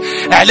بكلامك.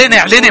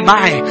 اعلني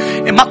معي.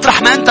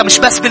 مطرح ما أنت مش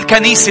بس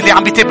بالكنيسة، اللي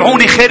عم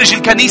بيتابعوني خارج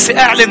الكنيسة،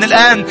 اعلن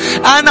الآن: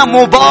 أنا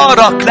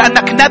مبارك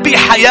لأنك نبي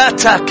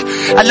حياتك.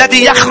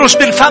 الذي يخرج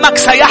من فمك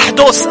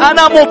سيحدث.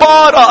 أنا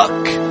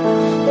مبارك.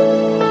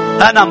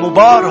 أنا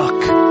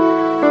مبارك.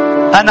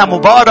 أنا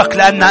مبارك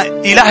لأن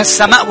إله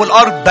السماء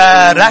والأرض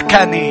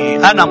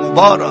باركني. أنا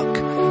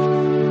مبارك.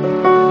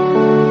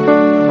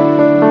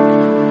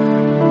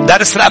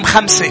 درس رقم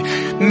 5: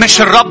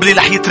 مش الرب اللي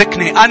رح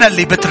يتركني، أنا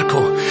اللي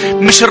بتركه.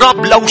 مش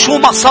الرب، لو شو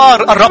ما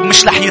صار الرب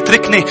مش رح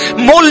يتركني،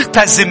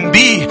 ملتزم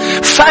بيه.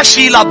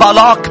 فشل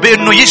بلاق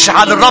بأنه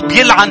يجعل الرب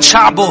يلعن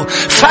شعبه.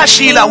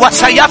 فشل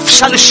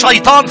وسيفشل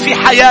الشيطان في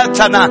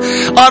حياتنا.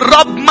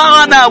 الرب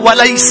معنا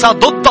وليس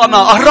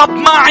ضدنا. الرب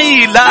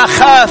معي لا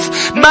أخاف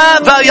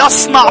ماذا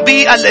يصنع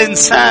بي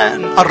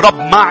الإنسان. الرب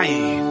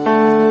معي.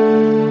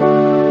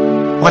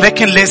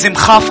 ولكن لازم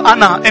خاف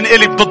أنا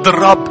انقلب ضد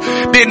الرب،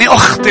 بإني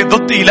أخطئ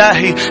ضد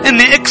إلهي،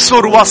 إني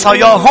أكسر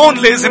وصاياه. هون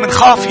لازم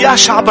نخاف يا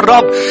شعب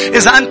الرب.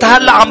 إذا أنت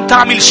هلأ عم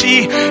تعمل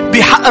شيء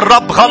بحق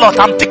الرب غلط،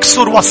 عم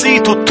تكسر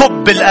وصيته،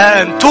 توب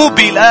الآن.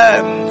 توبي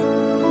الآن.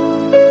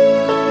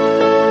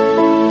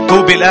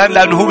 توبي الآن،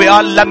 لأنه هو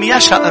قال: لم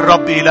يشأ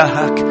الرب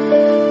إلهك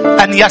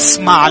أن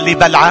يسمع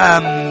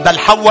لبلعام، بل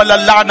حول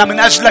اللعنة من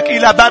أجلك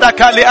إلى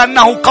بركة،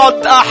 لأنه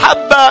قد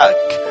أحبك.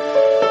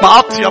 ما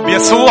أطيب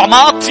يسوع،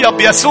 ما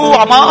أطيب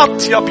يسوع، ما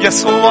أطيب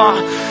يسوع.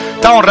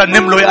 تعالوا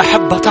نرنم له يا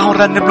أحبة، تعالوا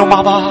نرنم له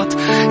مع بعض.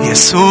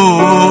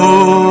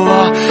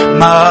 يسوع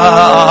ما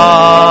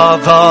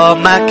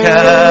أعظمك،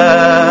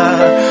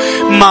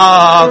 ما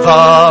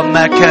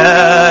أعظمك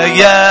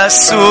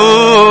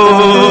يسوع،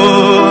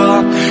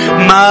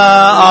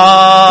 ما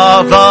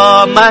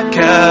أعظمك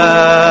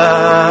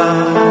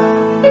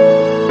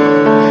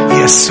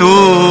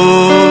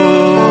يسوع،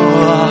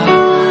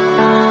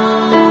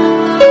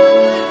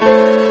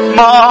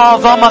 ما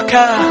أعظمك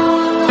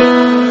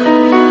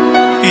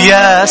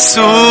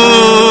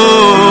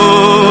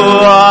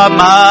يسوع،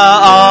 ما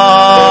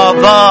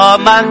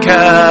أعظمك.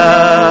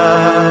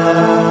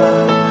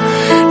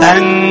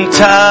 أنت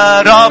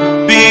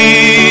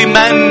ربي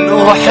من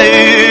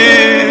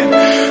أحب،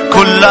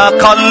 كل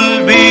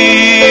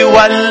قلبي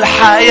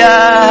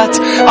والحياة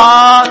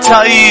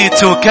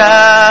أعطيتك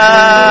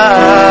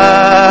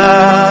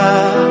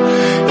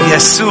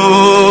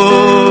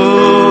يسوع،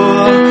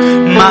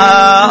 ما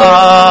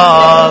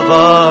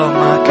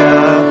أعظمك.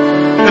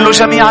 قلوا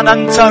جميعا: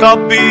 أنت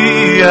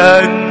ربي،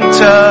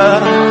 أنت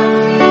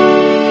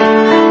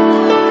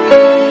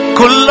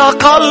كل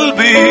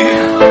قلبي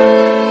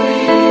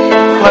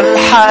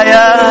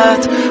والحياة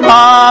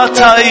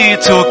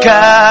أعطيتك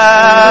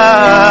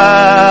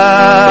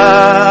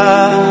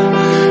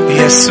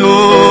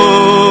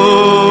يسوع.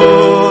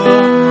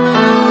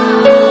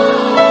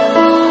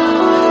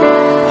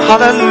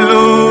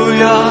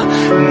 هللويا.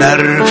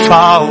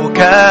 نرفعك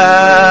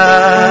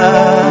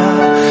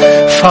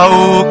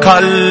فوق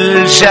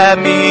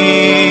الجميع،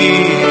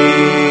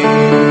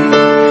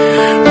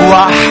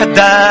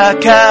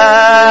 وحدك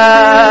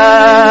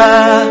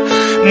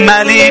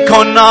ملك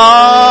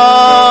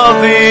عظيم.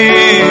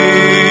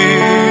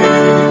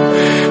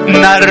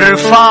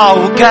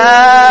 نرفعك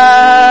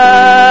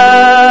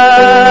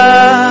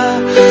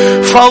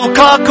فوق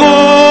كل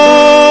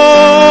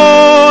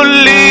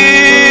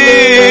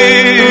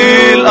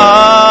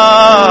الأرض،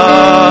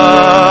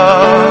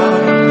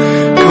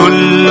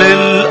 كل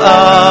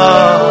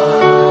الأرض،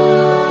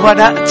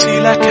 ونأتي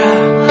لك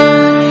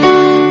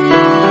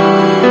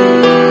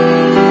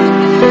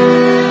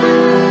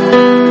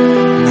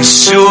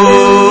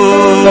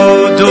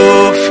نسجد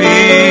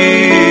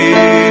فيه.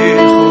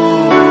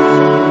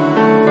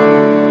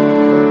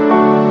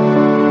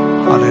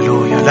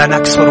 هللويا. لا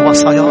نكسر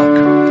وصاياك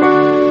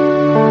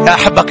يا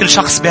أحبة. كل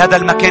شخص بهذا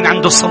المكان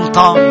عنده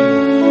سلطان.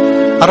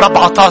 الرب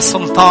عطاه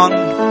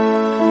سلطان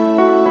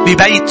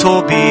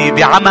ببيته،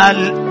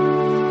 بعمل.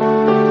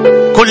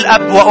 كل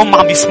أب وأم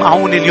عم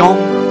يسمعوني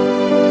اليوم،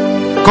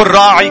 كل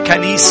راعي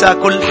كنيسة،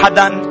 كل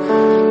حدا،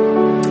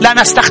 لا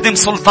نستخدم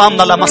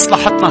سلطاننا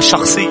لمصلحتنا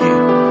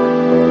الشخصية،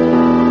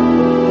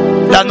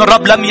 لأن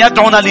الرب لم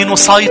يدعنا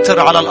لنسيطر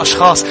على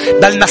الأشخاص،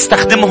 بل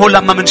نستخدمه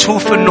لما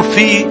منشوف أنه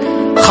في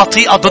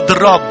خطيئة ضد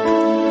الرب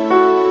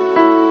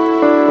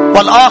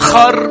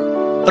والآخر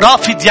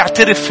رافض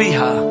يعترف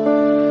فيها،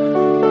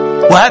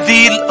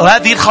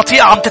 وهذه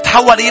الخطيئة عم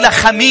تتحول إلى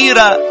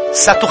خميرة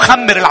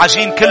ستخمر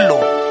العجين كله.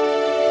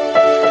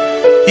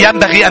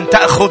 ينبغي أن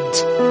تأخذ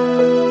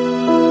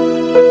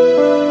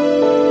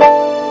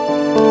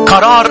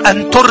قرار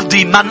أن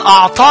ترضي من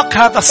أعطاك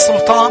هذا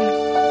السلطان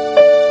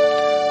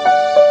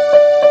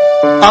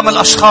أم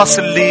الأشخاص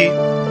اللي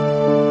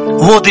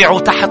وضعوا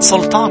تحت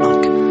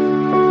سلطانك.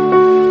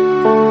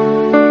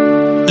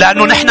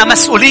 لأنه نحن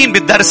مسؤولين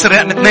بالدرس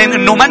رقم 2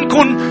 أنه ما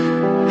نكون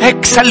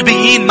هيك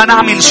سلبيين، ما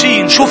نعمل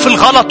شيء، نشوف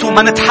الغلط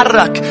وما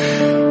نتحرك.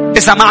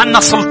 إذا ما عنا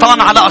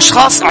سلطان على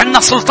أشخاص، عنا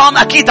سلطان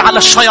أكيد على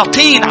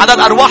الشياطين، على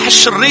الأرواح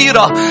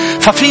الشريرة.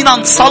 ففينا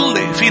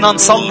نصلي،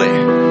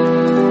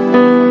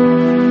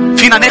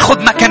 فينا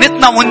ناخد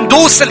مكانتنا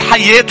وندوس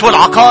الحياة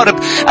والعقارب.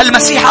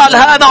 المسيح قال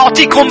ها أنا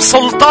أعطيكم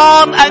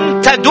سلطان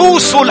أن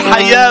تدوسوا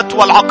الحياة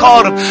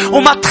والعقارب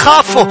وما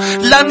تخافوا،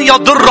 لن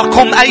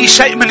يضركم أي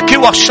شيء من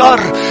قوى الشر.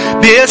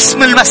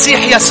 باسم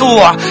المسيح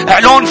يسوع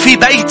اعلن في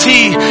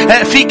بيتي،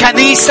 في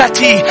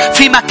كنيستي،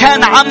 في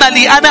مكان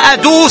عملي، أنا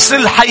أدوس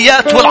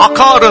الحياة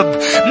والعقارب.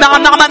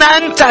 نعم أنا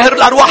أنتهر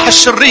الأرواح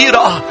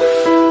الشريرة.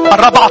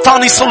 الرب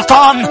أعطاني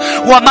سلطان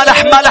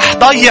وملح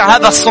ضيع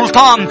هذا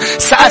السلطان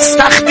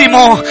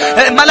سأستخدمه.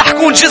 ما رح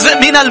أكون جزء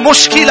من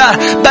المشكلة،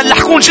 بل رح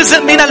أكون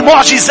جزء من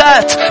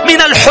المعجزات،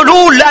 من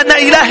الحلول، لأن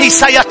إلهي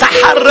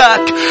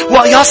سيتحرك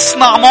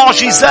ويصنع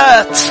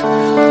معجزات.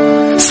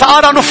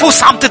 سأرى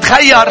نفوس عم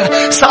تتغير،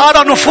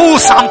 سأرى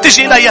نفوس عم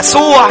تجي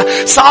ليسوع،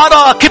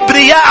 سأرى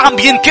كبرياء عم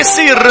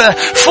بينكسر،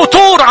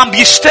 فتور عم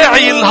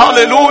بيشتعل.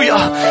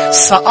 هاليلويا.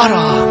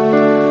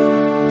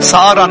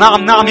 سأرى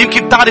نعم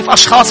يمكن تعرف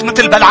أشخاص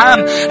مثل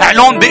بلعام.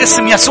 اعلن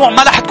باسم يسوع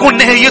ما رح تكون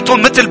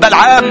نهايتهم مثل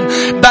بلعام،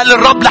 بل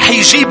الرب رح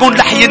يجيبهم،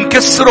 رح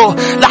ينكسروا،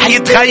 رح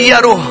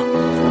يتغيروا.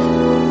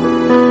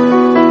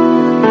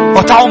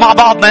 وتعالوا مع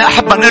بعضنا يا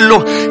أحبة نقول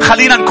له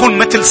خلينا نكون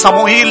مثل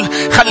صموئيل.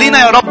 خلينا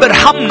يا رب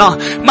ارحمنا.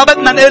 ما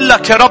بدنا نقول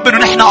لك يا رب إنه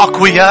نحن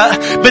أقوياء،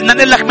 بدنا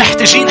نقول لك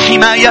محتاجين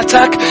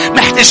حمايتك،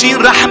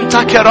 محتاجين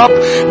رحمتك يا رب.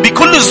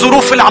 بكل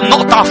الظروف اللي عم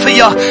نقطع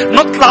فيها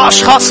نطلع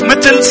أشخاص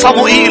مثل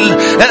صموئيل،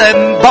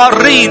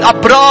 بارين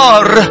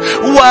أبرار،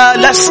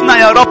 ولسنا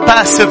يا رب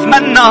باسف،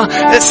 منا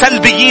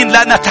سلبيين،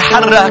 لا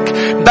نتحرك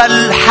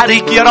بل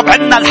حرك يا رب.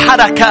 عنا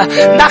الحركة،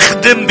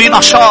 نخدم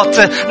بنشاط،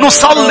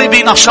 نصلي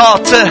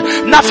بنشاط،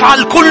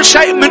 نفعل كل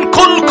شيء من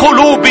كل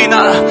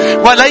قلوبنا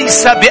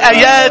وليس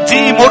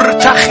بأيادي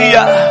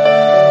مرتخية.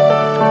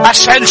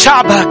 أشعل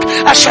شعبك،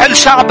 أشعل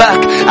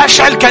شعبك،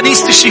 أشعل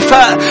كنيسة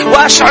الشفاء،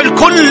 وأشعل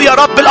كل يا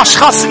رب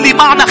الأشخاص اللي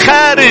معنا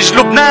خارج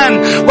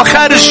لبنان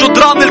وخارج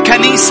جدران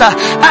الكنيسة.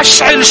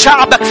 أشعل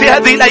شعبك في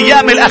هذه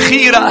الأيام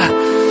الأخيرة.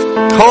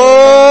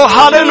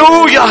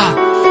 هاليلويا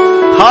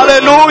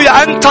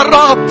هاليلويا. أنت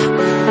الرب،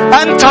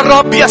 أنت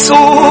الرب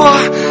يسوع،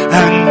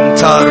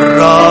 أنت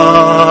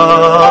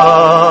الرب،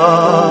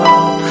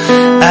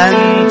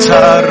 أنت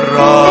الرب.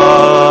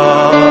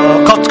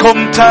 قد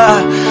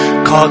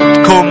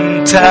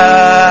قمت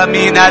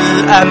من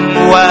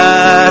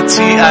الأموات،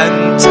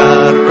 أنت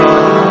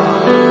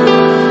الرب.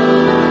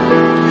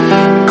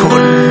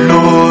 كل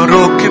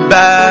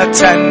ركبة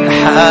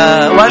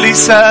تنحى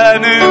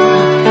ولسان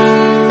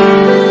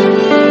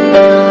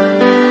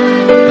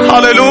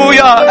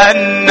هاليلويا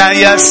أن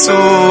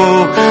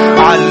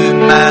يسوع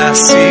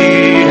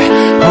المسيح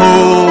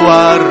هو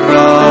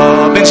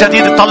الرب. من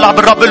جديد اطلع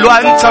بالرب، قل له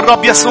أنت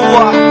الرب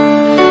يسوع،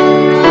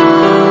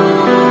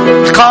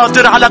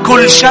 قادر على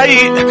كل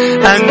شيء،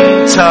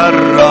 أنت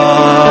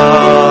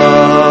الرب.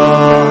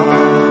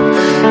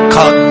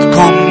 قد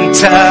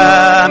قمت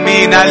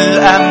من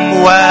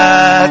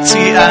الأموات،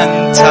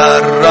 أنت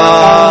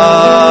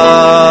الرب.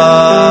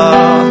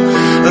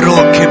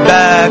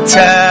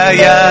 ركبتي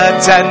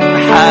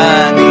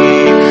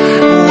تنحني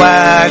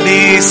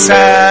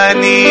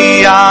ولساني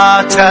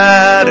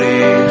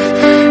يعترف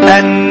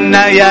أن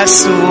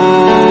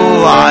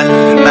يسوع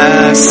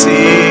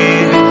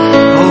المسيح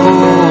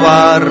هو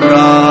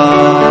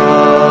الرب.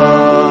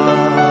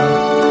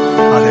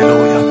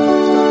 هللويا.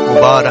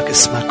 مبارك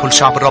اسمك. كل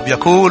شعب الرب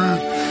يقول